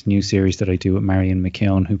is this new series that I do with Marion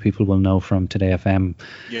McKeown, who people will know from Today FM,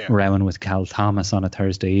 rowing with Cal Thomas on a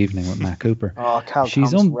Thursday evening with Matt Cooper. Oh, Cal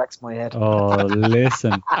Thomas wrecks my head. Oh,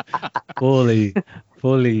 listen, fully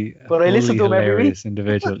but I listen to him every week.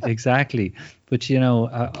 Individual, exactly. But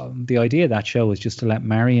the idea of that show is just to let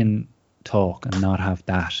Marion talk and not have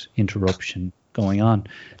that interruption going on.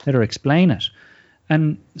 Let her explain it.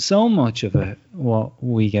 And so much of it, what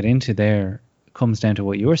we get into there, comes down to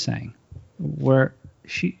what you're saying, where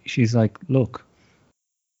she's like, look,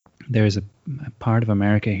 there's a part of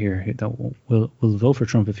America here that will vote for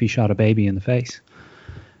Trump if he shot a baby in the face,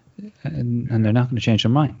 and they're not going to change their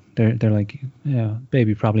mind. They're like,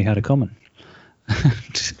 baby probably had it coming.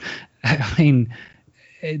 I mean,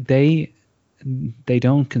 they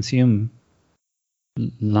don't consume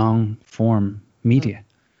long form media.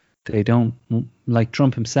 They don't, like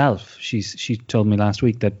Trump himself. She told me last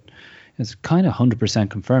week that it's kind of 100%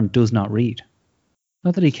 confirmed does not read.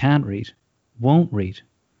 Not that he can't read, won't read.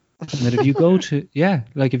 And that if you go to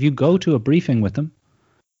if you go to a briefing with him,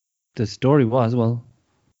 the story was, well,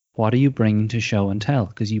 what are you bringing to show and tell?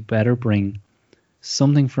 Because you better bring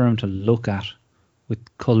something for him to look at with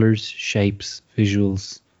colors, shapes,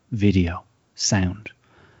 visuals, video, sound.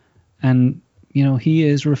 And he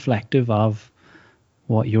is reflective of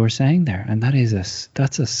what you're saying there, and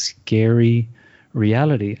that's a scary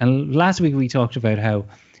reality. And last week we talked about how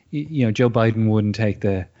Joe Biden wouldn't take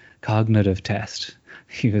the cognitive test.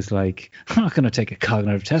 He was like, I'm not going to take a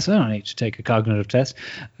cognitive test. I don't need to take a cognitive test.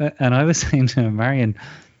 And I was saying to Marion,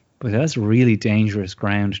 but that's really dangerous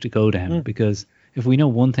ground to go down, because if we know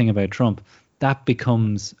one thing about Trump, that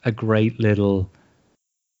becomes a great little,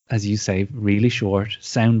 as you say, really short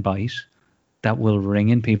soundbite that will ring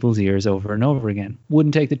in people's ears over and over again.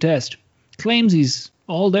 Wouldn't take the test. Claims he's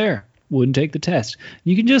all there. Wouldn't take the test.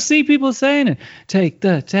 You can just see people saying it. Take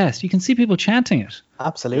the test. You can see people chanting it.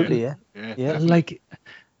 Absolutely, yeah. Like,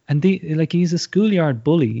 and he's a schoolyard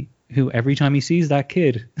bully who every time he sees that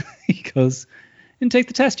kid, he goes, "Didn't take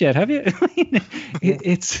the test yet, have you?" I mean,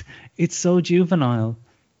 it's so juvenile,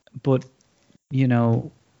 but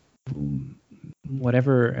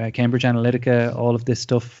whatever Cambridge Analytica, all of this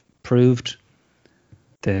stuff proved.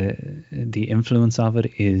 The influence of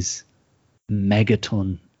it is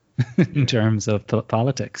megaton in terms of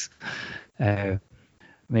politics.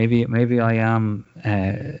 Maybe I am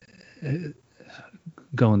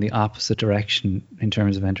going the opposite direction in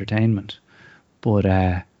terms of entertainment,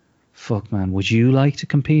 but fuck man, would you like to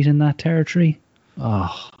compete in that territory?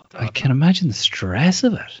 Oh, I can imagine the stress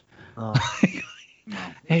of it. Oh.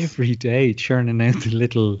 Every day churning out the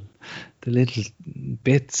little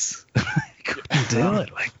bits. Couldn't do it.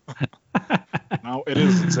 No, it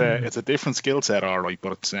is. It's a different skill set, all right.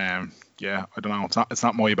 But it's I don't know. It's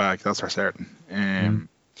not my bag. That's for certain.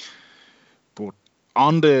 But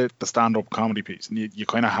on the stand-up comedy piece, you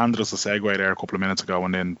kind of handed us a segue there a couple of minutes ago,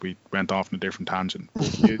 and then we went off in a different tangent.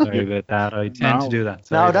 Sorry about that. I tend to do that.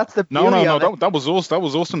 Sorry. No, that's the beauty that was us. That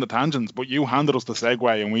was us in the tangents. But you handed us the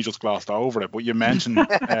segue, and we just glossed over it. But you mentioned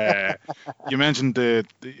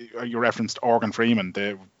you referenced Morgan Freeman,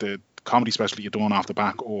 the comedy special you've done off the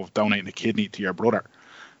back of donating a kidney to your brother.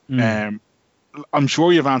 I'm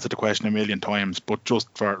sure you've answered the question a million times, but just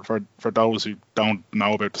for those who don't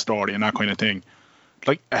know about the story and that kind of thing,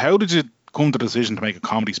 like, how did you come to the decision to make a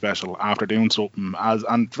comedy special after doing something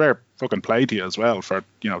and fair fucking play to you as well for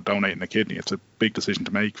donating a kidney? It's a big decision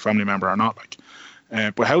to make, family member or not, like.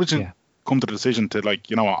 But how did you come to the decision to, like,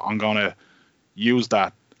 what, I'm gonna use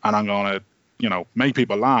that and I'm gonna make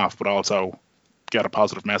people laugh, but also get a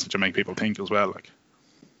positive message and make people think as well, like?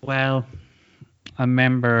 Well, I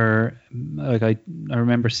remember, like, I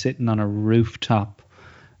remember sitting on a rooftop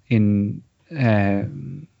in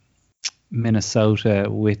Minnesota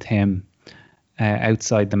with him,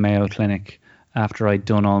 outside the Mayo Clinic after I'd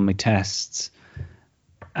done all my tests.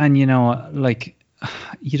 And, you know, like,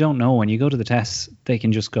 you don't know. When you go to the tests, they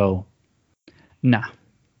can just go, nah,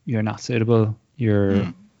 you're not suitable.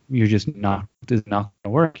 You're just not, this is not going to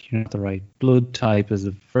work. You're not the right blood type is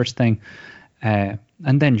the first thing. And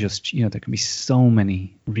then just, you know, there can be so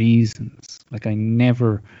many reasons. Like, I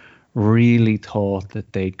never really thought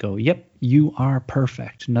that they'd go, yep, you are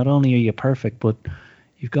perfect. Not only are you perfect, but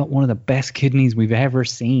you've got one of the best kidneys we've ever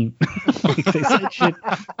seen. Like, they said shit.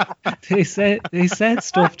 They said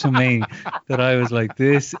stuff to me that I was like,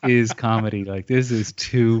 this is comedy. Like, this is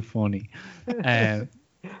too funny.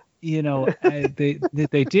 You know,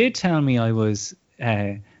 they did tell me I was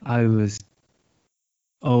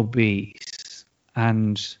obese,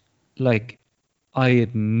 and like, I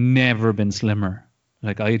had never been slimmer.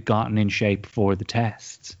 Like, I had gotten in shape for the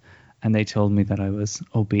tests, and they told me that I was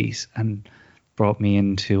obese and brought me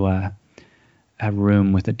into a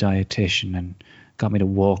room with a dietitian and got me to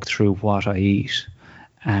walk through what I eat.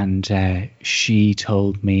 And she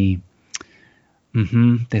told me,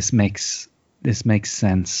 this makes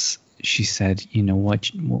sense. She said, you know,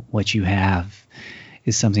 what you have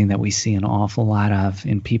is something that we see an awful lot of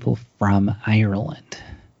in people from Ireland.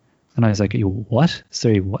 And I was like, what?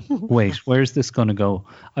 Sorry, what? Wait, where's this going to go?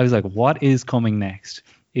 I was like, what is coming next?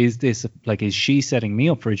 Is this, like, is she setting me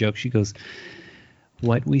up for a joke? She goes,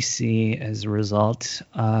 what we see as a result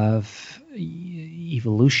of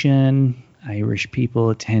evolution, Irish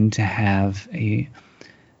people tend to have a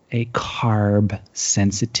carb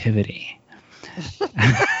sensitivity.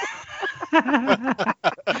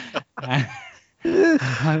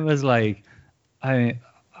 I was like, are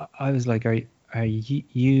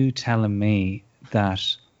you telling me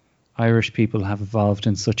that Irish people have evolved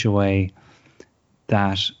in such a way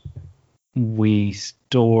that we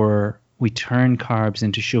turn carbs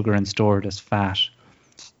into sugar and store it as fat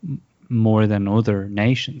more than other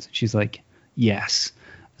nations? She's like, yes.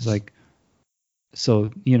 I was like,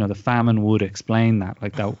 so, you know, the famine would explain that.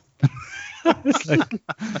 Like, that. It's like,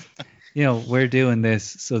 you know, we're doing this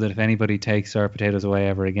so that if anybody takes our potatoes away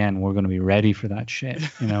ever again, we're going to be ready for that shit,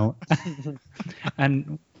 you know.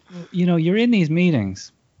 And, you know, you're in these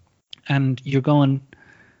meetings and you're going,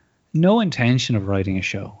 no intention of writing a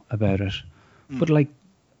show about it. But, like,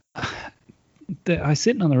 I was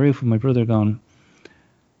sitting on the roof with my brother going,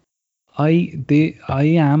 I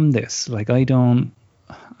am this. Like, this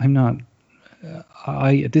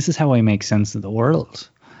is how I make sense of the world.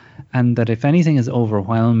 And that if anything is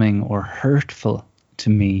overwhelming or hurtful to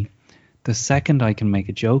me, the second I can make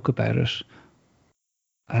a joke about it,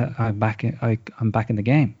 I'm back in the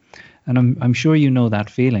game. And I'm sure you know that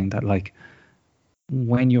feeling that, like,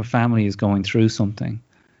 when your family is going through something,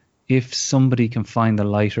 if somebody can find the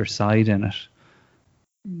lighter side in it,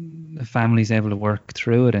 the family's able to work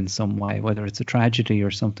through it in some way, whether it's a tragedy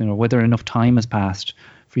or something, or whether enough time has passed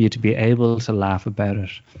for you to be able to laugh about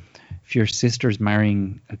it. If your sister's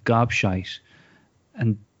marrying a gobshite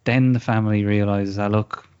and then the family realizes,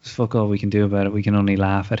 look, fuck all we can do about it, we can only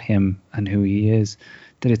laugh at him and who he is,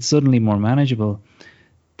 that it's suddenly more manageable.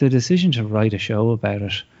 The decision to write a show about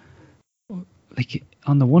it, like,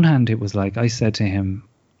 on the one hand, it was like, I said to him,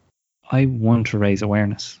 I want to raise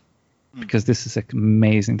awareness because this is an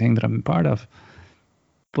amazing thing that I'm a part of.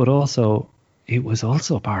 But also, it was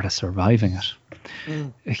also part of surviving it.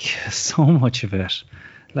 Like, so much of it.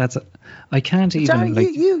 Lads, I can't even. John,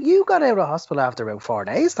 like, you got out of hospital after about 4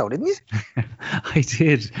 days, though, didn't you? I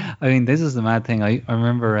did. I mean, this is the mad thing. I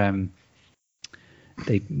remember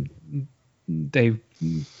they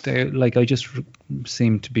like, I just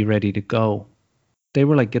seemed to be ready to go. They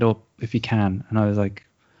were like, get up if you can, and I was like,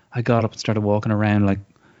 I got up and started walking around like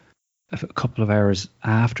a couple of hours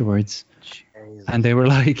afterwards. Jesus. And they were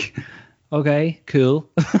like, okay, cool.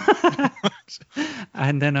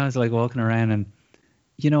 And then I was like walking around and,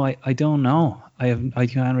 you know, I don't know. I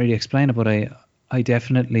can't really explain it, but I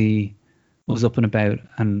definitely was up and about,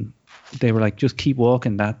 and they were like, just keep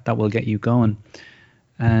walking, that will get you going.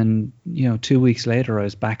 And, you know, 2 weeks later, I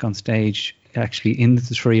was back on stage, actually in the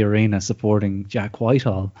Three Arena, supporting Jack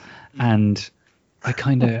Whitehall, and I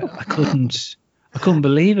couldn't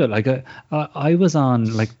believe it. Like, I was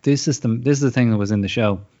on, like, this is the thing that was in the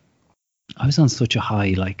show. I was on such a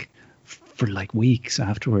high, like, for like weeks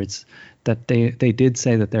afterwards, that they did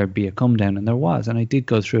say that there'd be a come down, and there was, and I did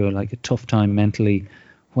go through a tough time mentally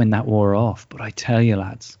when that wore off. But I tell you,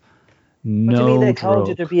 lads, no. What do you mean they told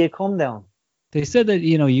you there'd be a come down? They said that,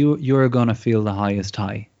 you know, you're gonna feel the highest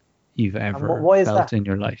high you've ever felt in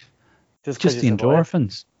your life. Just the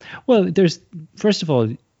endorphins. Well, there's, first of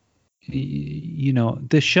all, you know,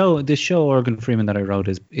 this show Organ Freeman that I wrote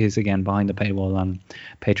is again behind the paywall on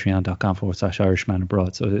patreon.com/Irishman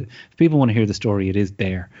Abroad. So if people want to hear the story, it is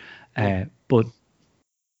there. But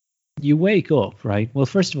you wake up, right? Well,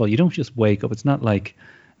 first of all, you don't just wake up. It's not like,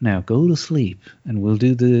 now go to sleep and we'll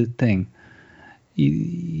do the thing.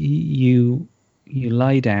 You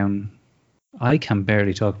lie down. I can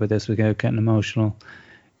barely talk about this without getting emotional.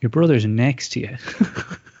 Your brother's next to you.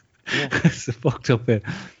 It's a fucked up bit.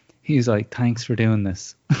 He's like, thanks for doing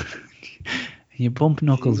this. You bump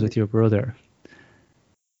knuckles with your brother.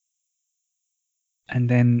 And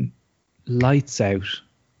then lights out,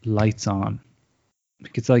 lights on.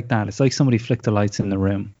 It's like that. It's like somebody flicked the lights in the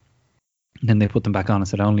room. And then they put them back on and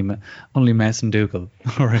said, only Mess and Dougal.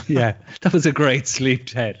 Or, yeah, that was a great sleep,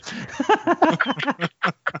 Ted.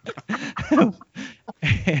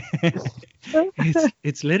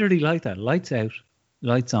 It's literally like that. Lights out,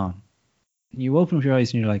 lights on. You open up your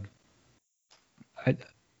eyes and you're like,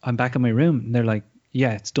 I'm back in my room. And they're like,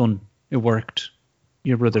 yeah, it's done. It worked.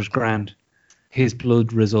 Your brother's grand. His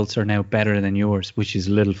blood results are now better than yours, which is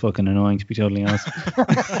a little fucking annoying, to be totally honest.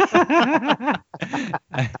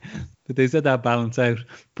 But they said that balance out.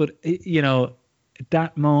 But, you know,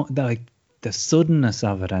 that like the suddenness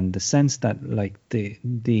of it and the sense that like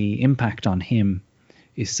the impact on him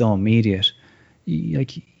is so immediate.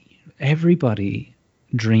 Like everybody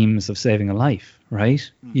dreams of saving a life,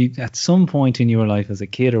 right? You at some point in your life as a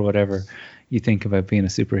kid or whatever, you think about being a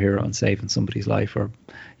superhero and saving somebody's life, or,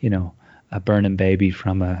 you know, a burning baby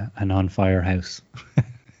from an on fire house.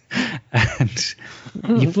 And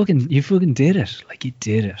you fucking did it. Like, you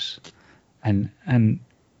did it. And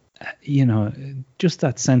you know, just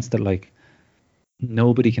that sense that like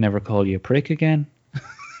nobody can ever call you a prick again.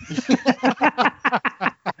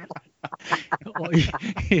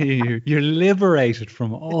 You're liberated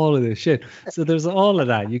from all of this shit. So there's all of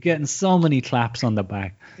that. You're getting so many claps on the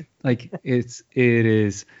back. Like it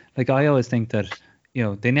is like, I always think that, you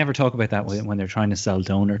know, they never talk about that when they're trying to sell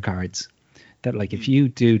donor cards. That like if you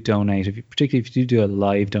do donate, particularly if you do a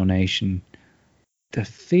live donation, the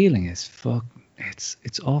feeling is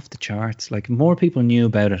it's off the charts. Like, more people knew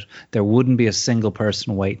about it, there wouldn't be a single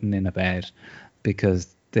person waiting in a bed, because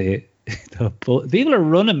the people are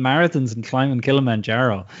running marathons and climbing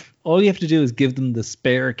Kilimanjaro. All you have to do is give them the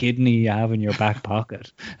spare kidney you have in your back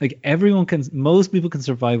pocket. Like, most people can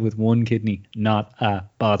survive with one kidney, not a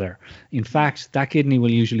bother. In fact, that kidney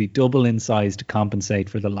will usually double in size to compensate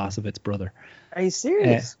for the loss of its brother. Are you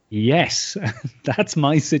serious? Yes, that's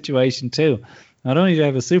my situation too. Not only do I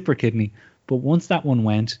have a super kidney, but once that one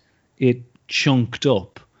went, it chunked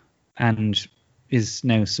up and is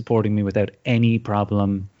now supporting me without any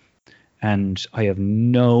problem. And I have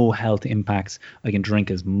no health impacts. I can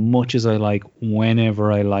drink as much as I like,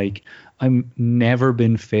 whenever I like. I'm never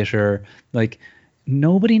been fitter. Like,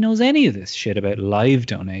 nobody knows any of this shit about live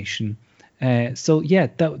donation. So yeah,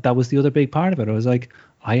 that was the other big part of it. I was like,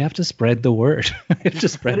 I have to spread the word. I have to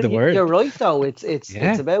spread the word. You're right, though. It's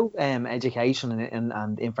about education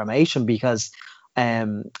and information, because I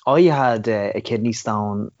had a kidney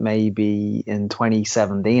stone maybe in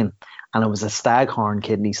 2017. And it was a staghorn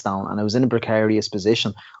kidney stone, and I was in a precarious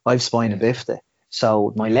position. I've spina bifida,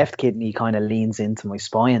 so my left kidney kind of leans into my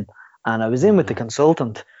spine. And I was in with the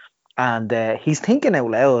consultant, and he's thinking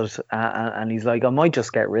out loud, and he's like, I might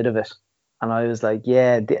just get rid of it. And I was like,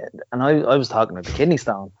 yeah. And I was talking about the kidney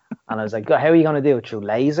stone, and I was like, how are you going to do it? Through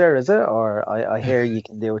laser, is it? Or I hear you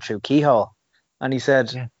can do it through keyhole. And he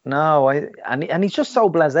said, no. And he's just so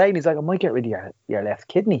blasé. And he's like, I might get rid of your left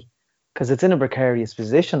kidney, because it's in a precarious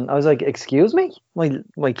position. I was like, excuse me?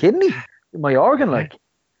 My kidney? My organ, like?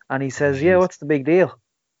 And he says, yeah, what's the big deal?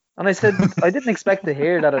 And I said, I didn't expect to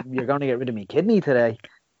hear that you're going to get rid of my kidney today.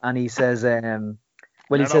 And he says, Graham,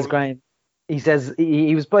 he says,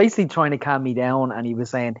 he was basically trying to calm me down, and he was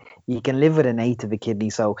saying, you can live with an eighth of a kidney.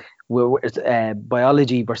 So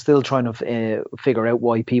biology, we're still trying to figure out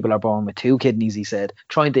why people are born with two kidneys, he said,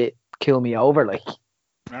 trying to kill me over, like.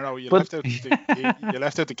 No, you left out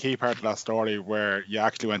the key part of that story where you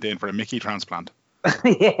actually went in for a Mickey transplant.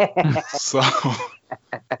 Yeah. So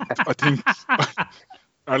I think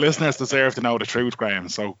our listeners deserve to know the truth, Graham.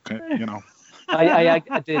 So, you know.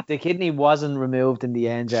 The kidney wasn't removed in the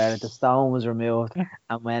end, Jared. The stone was removed,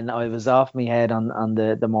 and when I was off my head on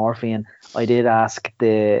the morphine, I did ask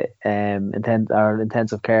the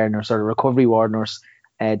intensive care nurse, or the recovery ward nurse,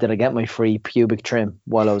 did I get my free pubic trim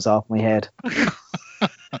while I was off my head?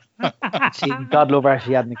 God love her,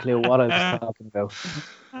 she hadn't a clue what I was talking about.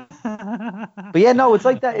 But yeah, no, it's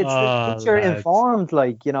like that. It's you're informed.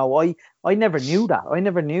 Like, you know, I never knew that. I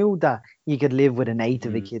never knew that you could live with an eighth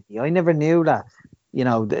of a kidney. I never knew that You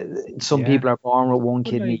know, some people are born with one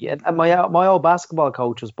kidney. And my old basketball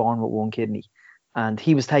coach was born with one kidney. And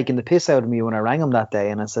he was taking the piss out of me when I rang him that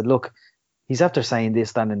day. And I said, look, he's after saying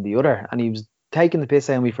this, that, and the other. And he was taking the piss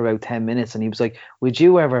out of me for about 10 minutes. And he was like, would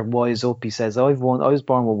you ever wise up? He says, I was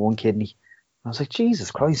born with one kidney. I was like,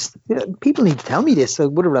 Jesus Christ. People need to tell me this. So I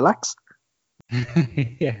would have relaxed.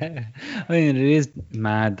 Yeah. I mean, it is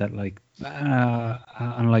mad that, like,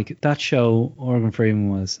 and like that show, Organ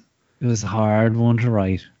Freeman it was a hard one to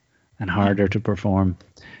write and harder to perform.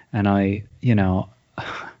 And I'll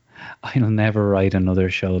never write another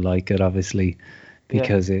show like it, obviously,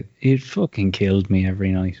 because it fucking killed me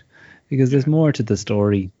every night. Because there's more to the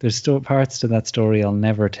story. There's parts to that story I'll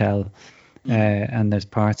never tell. And there's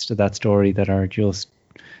parts to that story that are just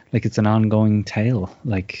like, it's an ongoing tale.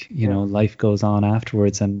 Like, life goes on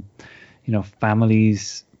afterwards, and,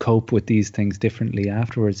 families cope with these things differently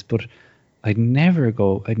afterwards. But I'd never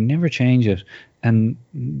change it. And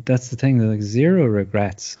that's the thing, like, zero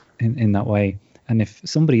regrets in that way. And if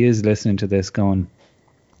somebody is listening to this going,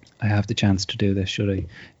 I have the chance to do this, should I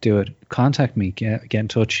do it? Contact me, get in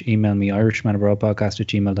touch, email me,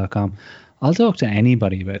 irishmanabroadpodcast@gmail.com. I'll talk to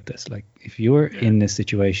anybody about this. Like, if you're in this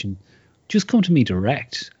situation, just come to me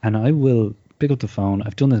direct and I will pick up the phone.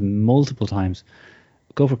 I've done this multiple times.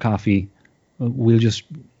 Go for coffee. We'll just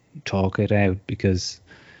talk it out, because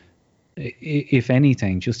if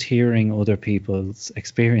anything, just hearing other people's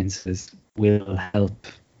experiences will help.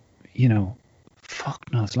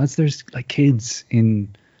 Fuck knows, lads, there's like kids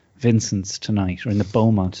in Vincent's tonight, or in the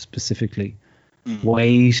Beaumont specifically,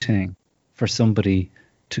 waiting for somebody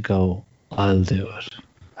to go, I'll do it.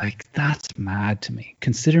 Like, that's mad to me,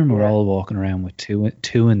 considering we're all walking around with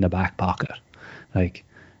two in the back pocket. Like,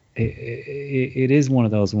 it is one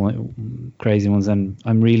of those crazy ones, and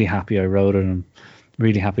I'm really happy I wrote it, and I'm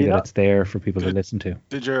really happy that it's there for people to listen to.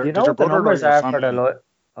 Did your what the numbers are for the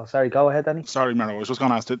Oh, sorry, go ahead, Danny. Sorry, Mero, I was just going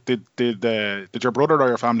to ask, did your brother or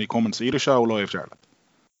your family come and see the show live, Jarlath?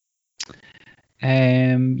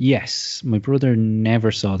 Yes, my brother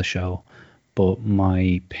never saw the show, but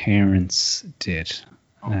my parents did.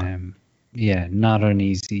 Okay. Not an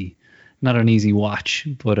easy watch,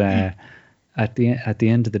 but at the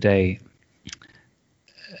end of the day,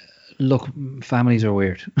 look, families are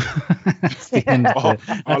weird. That's the end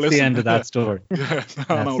of that story.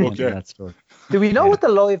 That story. Do we know what the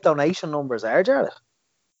live donation numbers are, Jarlath?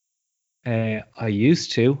 I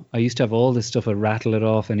used to have all this stuff. I'd rattle it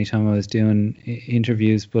off anytime I was doing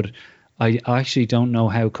interviews, but I actually don't know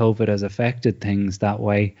how COVID has affected things that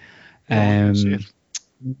way.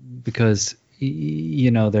 Because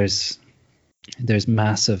there's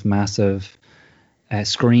massive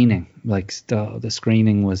screening. Like, the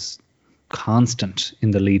screening was constant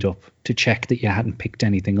in the lead up to check that you hadn't picked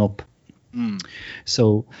anything up.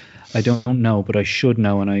 So I don't know, but I should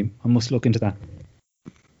know, and I must look into that.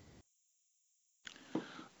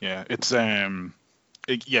 Yeah, it's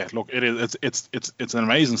look, it is. It's an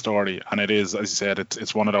amazing story, and it is, as you said,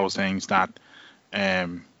 it's one of those things that,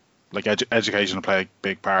 like, education will play a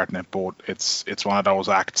big part in it, but it's one of those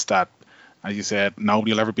acts that, as you said,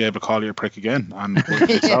 nobody will ever be able to call you a prick again. And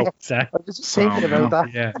Exactly. I was just thinking about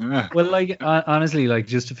that. Yeah. Well, like, honestly, like,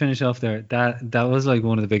 just to finish off there, that was like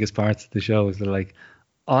one of the biggest parts of the show, is that, like,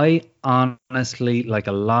 I honestly, like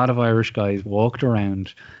a lot of Irish guys, walked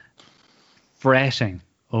around fretting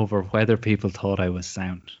over whether people thought I was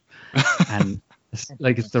sound. And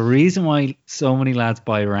like, it's the reason why so many lads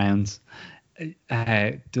buy rounds.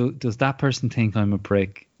 Does that person think I'm a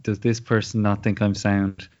prick? Does this person not think I'm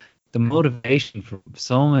sound? The motivation for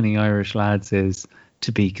so many Irish lads is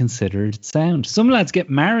to be considered sound. Some lads get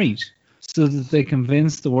married so that they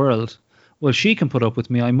convince the world, well, she can put up with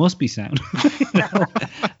me, I must be sound.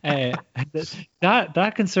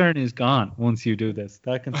 That concern is gone once you do this.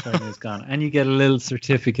 That concern is gone, and you get a little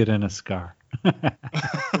certificate and a scar.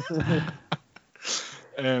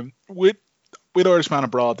 With Irishman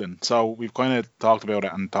Abroad, then, so we've kind of talked about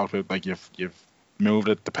it, and talked about, like, you've moved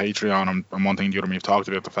it to Patreon, and one thing the other, we've talked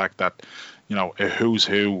about the fact that, a who's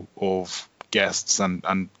who of guests,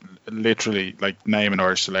 and literally, like, name an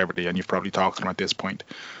Irish celebrity, and you've probably talked to them at this point.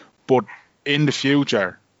 But in the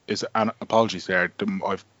future, and apologies there,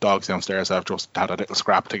 I've dogs downstairs, I've just had a little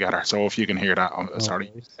scrap together, so if you can hear that, I'm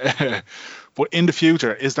sorry. But in the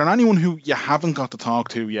future, is there anyone who you haven't got to talk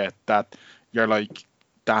to yet that you're like,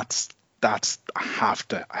 that's I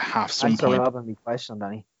have some Thanks point. for robbing me question,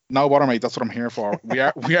 Danny. No bother, mate. That's what I'm here for. We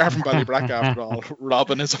are from Ballybrack after all.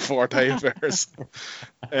 Robin is a forte of ours.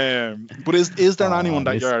 But is there anyone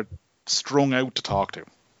that you're strung out to talk to?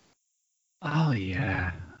 Oh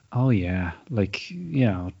yeah. Like,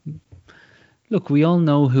 look, we all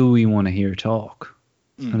know who we want to hear talk.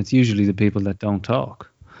 and it's usually the people that don't talk.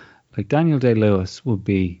 Like Daniel Day-Lewis would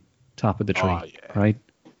be top of the tree, right?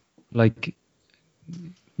 Like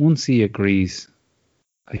once he agrees,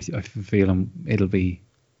 I feel it'll be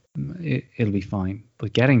fine.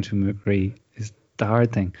 But getting to him agree is the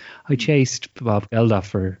hard thing. I chased Bob Geldof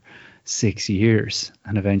for 6 years,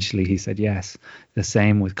 and eventually he said yes. The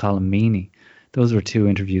same with Colin Meaney. Those were 2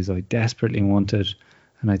 interviews I desperately wanted,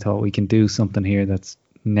 and I thought we can do something here that's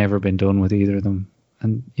never been done with either of them.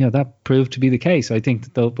 And, you know, that proved to be the case. I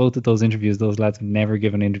think that both of those interviews, those lads have never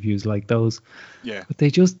given interviews like those. Yeah. But they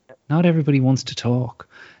just, not everybody wants to talk.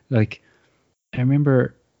 Like, I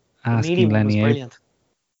remember asking Lenny... brilliant.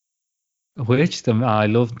 Which? I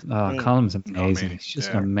loved... Colin's amazing. He's just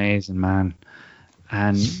an amazing man.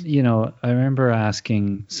 And, you know, I remember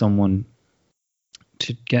asking someone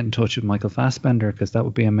to get in touch with Michael Fassbender, because that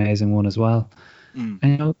would be an amazing one as well. And,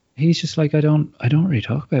 you know, he's just like, I don't really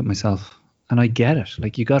talk about myself. And I get it.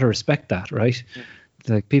 Like, you got to respect that, right?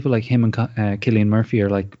 Yeah. Like, people like him and Cillian Murphy are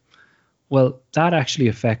like, well, that actually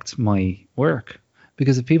affects my work.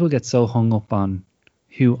 Because if people get so hung up on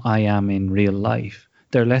who I am in real life,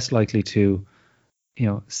 they're less likely to, you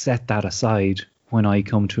know, set that aside when I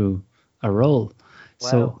come to a role. Wow.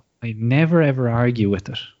 So I never, ever argue with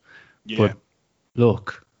it. Yeah. But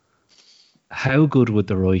look, how good would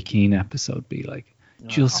the Roy Keane episode be? Like,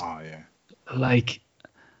 like,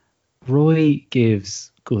 Roy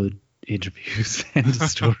gives good interviews. End of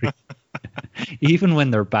story. Even when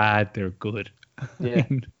they're bad, they're good. Yeah.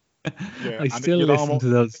 I still listen to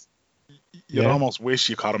those. You'd almost wish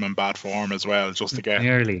you caught him in bad form as well, just to get,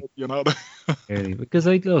 nearly, you know. Nearly. Because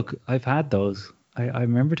I've had those. I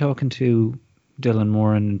remember talking to Dylan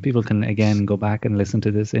Moran, and people can again go back and listen to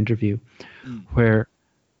this interview, where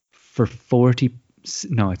for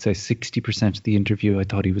 60% of the interview, I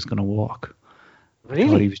thought he was going to walk. Really? I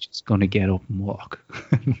thought he was just going to get up and walk.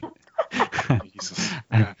 Jesus.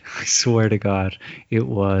 And I swear to God, it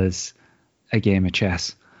was a game of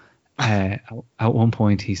chess. At one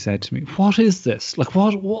point, he said to me, "What is this? Like,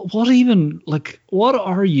 what even? Like, what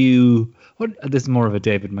are you? What?" This is more of a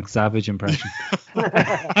David McSavage impression.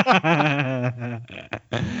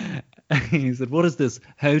 He said, "What is this?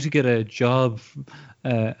 How to get a job,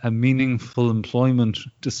 a meaningful employment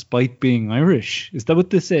despite being Irish? Is that what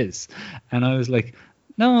this is?" And I was like,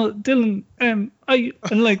 "No, Dylan. And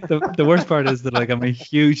like the worst part is that, like, I'm a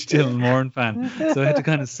huge Dylan Moran fan, so I had to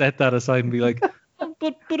kind of set that aside and be like,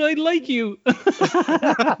 But I like you."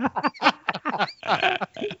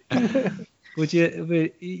 But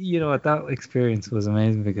you know what, that experience was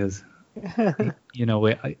amazing because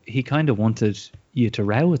he kind of wanted you to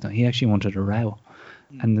row with him. He actually wanted a row,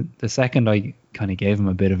 and the second I kind of gave him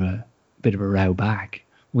a bit of a row back,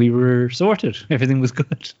 we were sorted. Everything was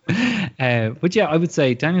good. But yeah, I would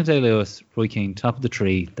say Daniel Day-Lewis, Roy Keane, top of the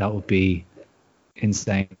tree. That would be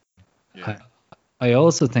insane. Yeah. I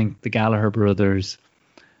also think the Gallagher brothers,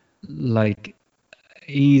 like,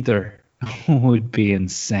 either would be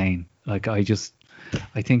insane. Like, I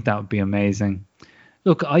think that would be amazing.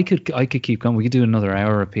 Look, I could keep going. We could do another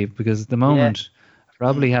hour of people, because at the moment I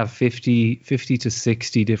probably have 50 to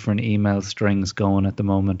 60 different email strings going at the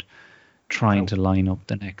moment, trying to line up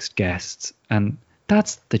the next guests. And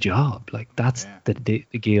that's the job. Like, that's the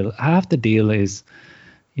deal. Half the deal is,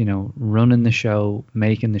 you know, running the show,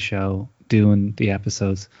 making the show, doing the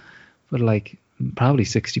episodes, but like probably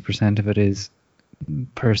 60% of it is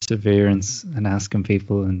perseverance and asking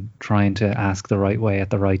people and trying to ask the right way at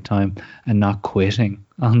the right time and not quitting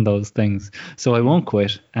on those things. So I won't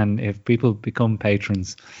quit, and if people become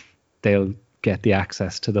patrons, they'll get the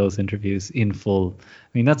access to those interviews in full.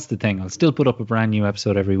 I mean, that's the thing. I'll still put up a brand new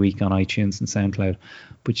episode every week on iTunes and SoundCloud,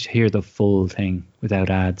 but you hear the full thing without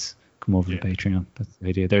ads. Come over to Patreon. That's the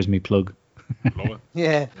idea. There's me plug. Love it.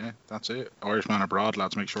 Yeah, that's it. Irishman Abroad,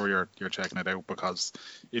 lads, make sure you're checking it out, because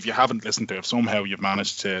if you haven't listened to it, if somehow it's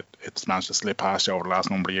managed to slip past you over the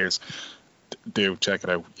last number of years, do check it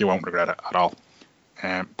out. You won't regret it at all.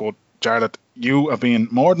 But Jarlath, you have been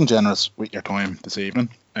more than generous with your time this evening.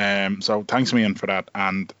 So thanks a million for that,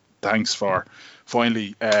 and thanks for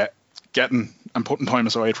finally getting and putting time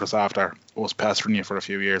aside for us after us pestering you for a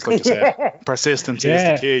few years. Like you said, persistence is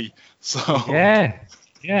the key. So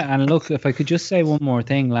yeah, and look, if I could just say one more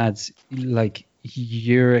thing, lads, like,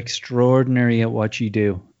 you're extraordinary at what you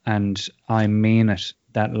do, and I mean it.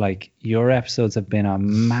 That, like, your episodes have been a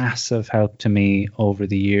massive help to me over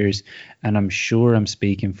the years, and I'm sure I'm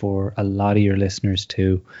speaking for a lot of your listeners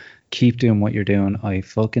too. Keep doing what you're doing. I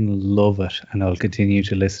fucking love it, and I'll continue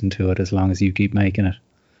to listen to it as long as you keep making it.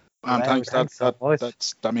 Man, thanks.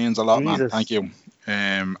 That means a lot, Jesus. Man. Thank you.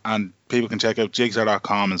 And people can check out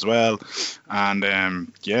jigsaw.com as well.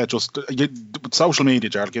 And just social media,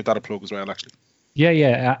 Gerald, give that a plug as well, actually.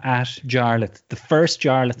 Yeah, at Jarlath, the first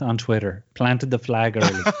Jarlath on Twitter, planted the flag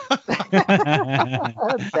early.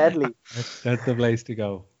 Deadly. That's the place to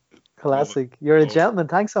go. Classic. You're a gentleman.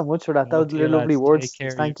 Thanks so much for that. That was lovely words.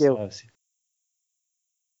 Thank you.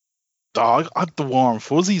 Dog, I had the warm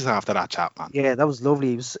fuzzies after that chat, man. Yeah, that was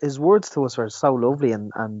lovely. His words to us were so lovely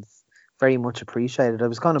and very much appreciated. I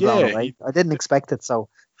was kind of blown away. I didn't expect it, so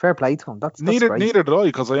fair play to him. That's neither great. Neither did I,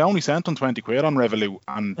 because I only sent him 20 quid on Revolut,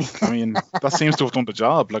 and I mean that seems to have done the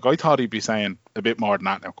job. Like, I thought he'd be saying a bit more than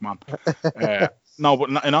that now. Come on. No,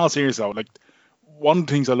 but in all seriousness though, like, one of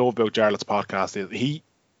the things I love about Jarlath's podcast is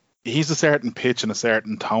he's a certain pitch and a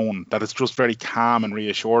certain tone that is just very calm and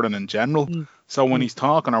reassuring in general. So when he's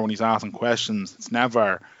talking or when he's asking questions, it's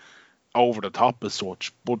never over the top as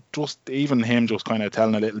such. But just even him just kind of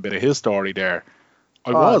telling a little bit of his story there,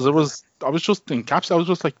 I was just encapsulated. I was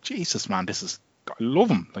just like, Jesus, man, I love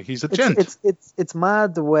him. Like, he's a gent. It's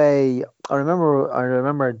mad the way I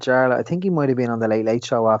remember Jarlath. I think he might have been on the Late Late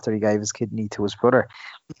Show after he gave his kidney to his brother,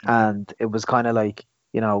 and it was kind of like,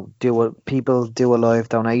 do a live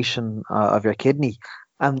donation of your kidney.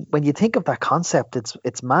 And when you think of that concept,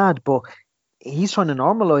 it's mad. But he's trying to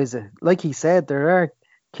normalize it. Like he said, there are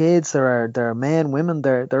kids, there are men, women,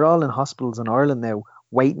 they're all in hospitals in Ireland now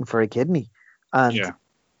waiting for a kidney, and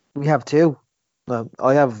we have two.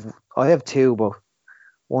 I have two, but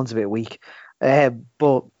one's a bit weak.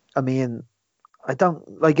 But I mean, I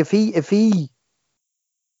don't like if he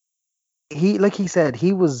like he said,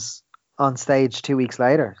 he was on stage 2 weeks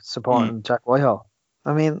later supporting Jack Whitehall.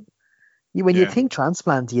 I mean, when you think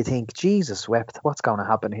transplant, you think, Jesus wept, what's going to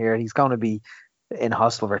happen here? He's going to be in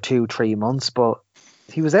hospital for 2-3 months, but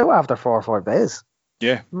he was out after 4 or 5 days.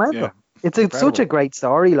 It's such a great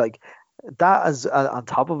story. Like that, as on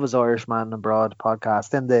top of his Irishman Abroad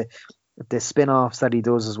podcast, and the spin-offs that he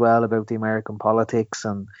does as well about the American politics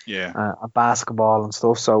and basketball and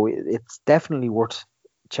stuff. So it's definitely worth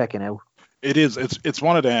checking out. It is. It's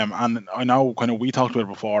one of them, and I know kind of we talked about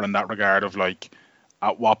it before in that regard of like,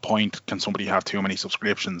 at what point can somebody have too many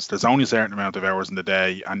subscriptions? There's only a certain amount of hours in the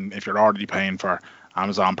day, and if you're already paying for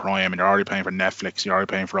Amazon Prime and you're already paying for Netflix, you're already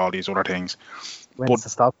paying for all these other things. When's to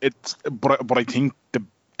stop? But I think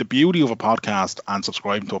the beauty of a podcast and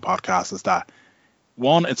subscribing to a podcast is that,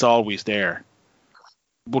 one, it's always there,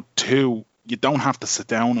 but two, you don't have to sit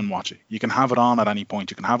down and watch it. You can have it on at any point.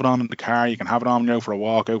 You can have it on in the car. You can have it on when you're out for a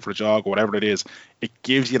walk, out for a jog, or whatever it is. It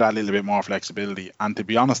gives you that little bit more flexibility. And to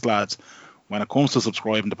be honest, lads, when it comes to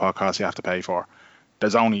subscribing to podcasts you have to pay for,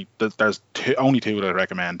 there's only two that I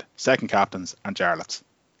recommend: Second Captains and Jarlath's.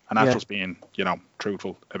 And that's just being,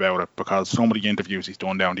 truthful about it, because some of the interviews he's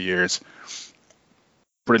done down the years,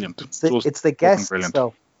 brilliant. It's the guests,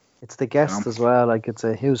 though. It's the guests as well. Like, it's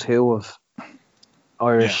a who's who of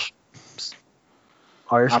Irishness.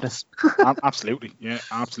 Absolutely,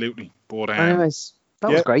 absolutely. But anyways,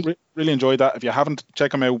 that was great. Really enjoyed that. If you haven't,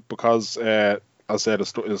 check him out, because as I said,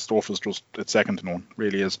 his stuff is just, it's second to none.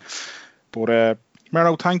 Really is. But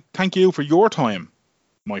Mero, thank you for your time,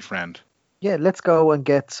 my friend. Yeah, let's go and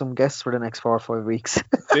get some guests for the next 4 or 5 weeks.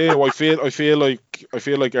 I feel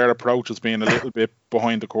like our approach has been a little bit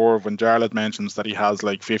behind the curve. When Jarlath mentions that he has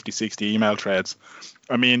like 50, 60 email threads,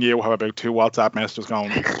 I mean, you have about 2 WhatsApp messages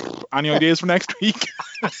going, any ideas for next week?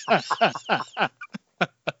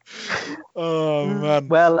 Oh man.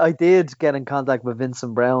 Well, I did get in contact with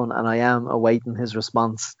Vincent Brown, and I am awaiting his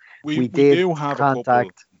response. We do have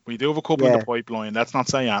a couple in the pipeline. Let's not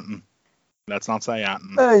say anything.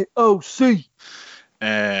 AOC.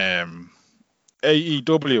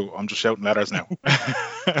 AEW. I'm just shouting letters now.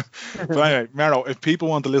 But anyway, Mero, if people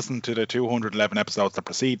want to listen to the 211 episodes that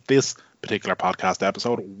precede this particular podcast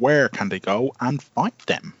episode, where can they go and find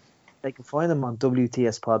them? They can find them on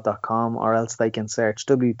WTSpod.com, or else they can search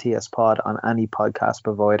WTSpod on any podcast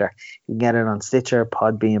provider. You can get it on Stitcher,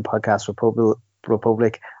 Podbean, Podcast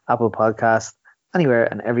Republic, Apple Podcast, anywhere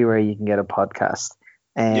and everywhere you can get a podcast.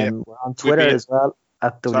 We're on Twitter as well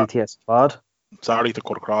at WTSpod. Sorry to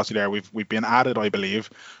cut across you there. We've been added, I believe,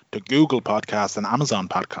 to Google Podcasts and Amazon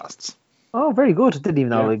Podcasts. Oh, very good. I didn't even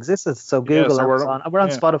know it existed. So Google, Amazon, we're on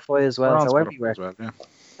Spotify as well, so everywhere.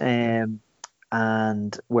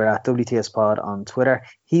 And we're at WTSpod on Twitter.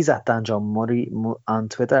 He's at Danjo Murray on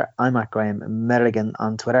Twitter. I'm at Graham Milligan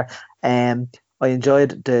on Twitter. I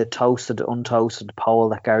enjoyed the toasted, untoasted poll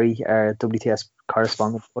that Gary, our WTS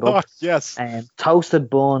correspondent, put up. Yes. Toasted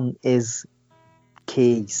bun is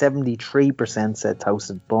key. 73% said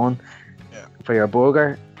toasted bun for your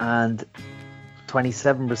burger, and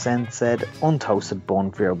 27% said untoasted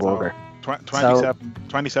bun for your burger.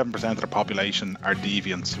 27% of the population are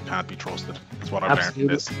deviants who can't be trusted. That's what I've learned from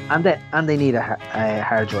this. And they need a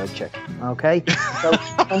hard drive check. Okay. So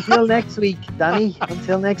until next week, Danny.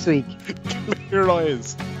 Until next week. Clear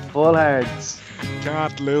eyes. Full hearts.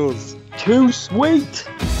 Can't lose. Too sweet.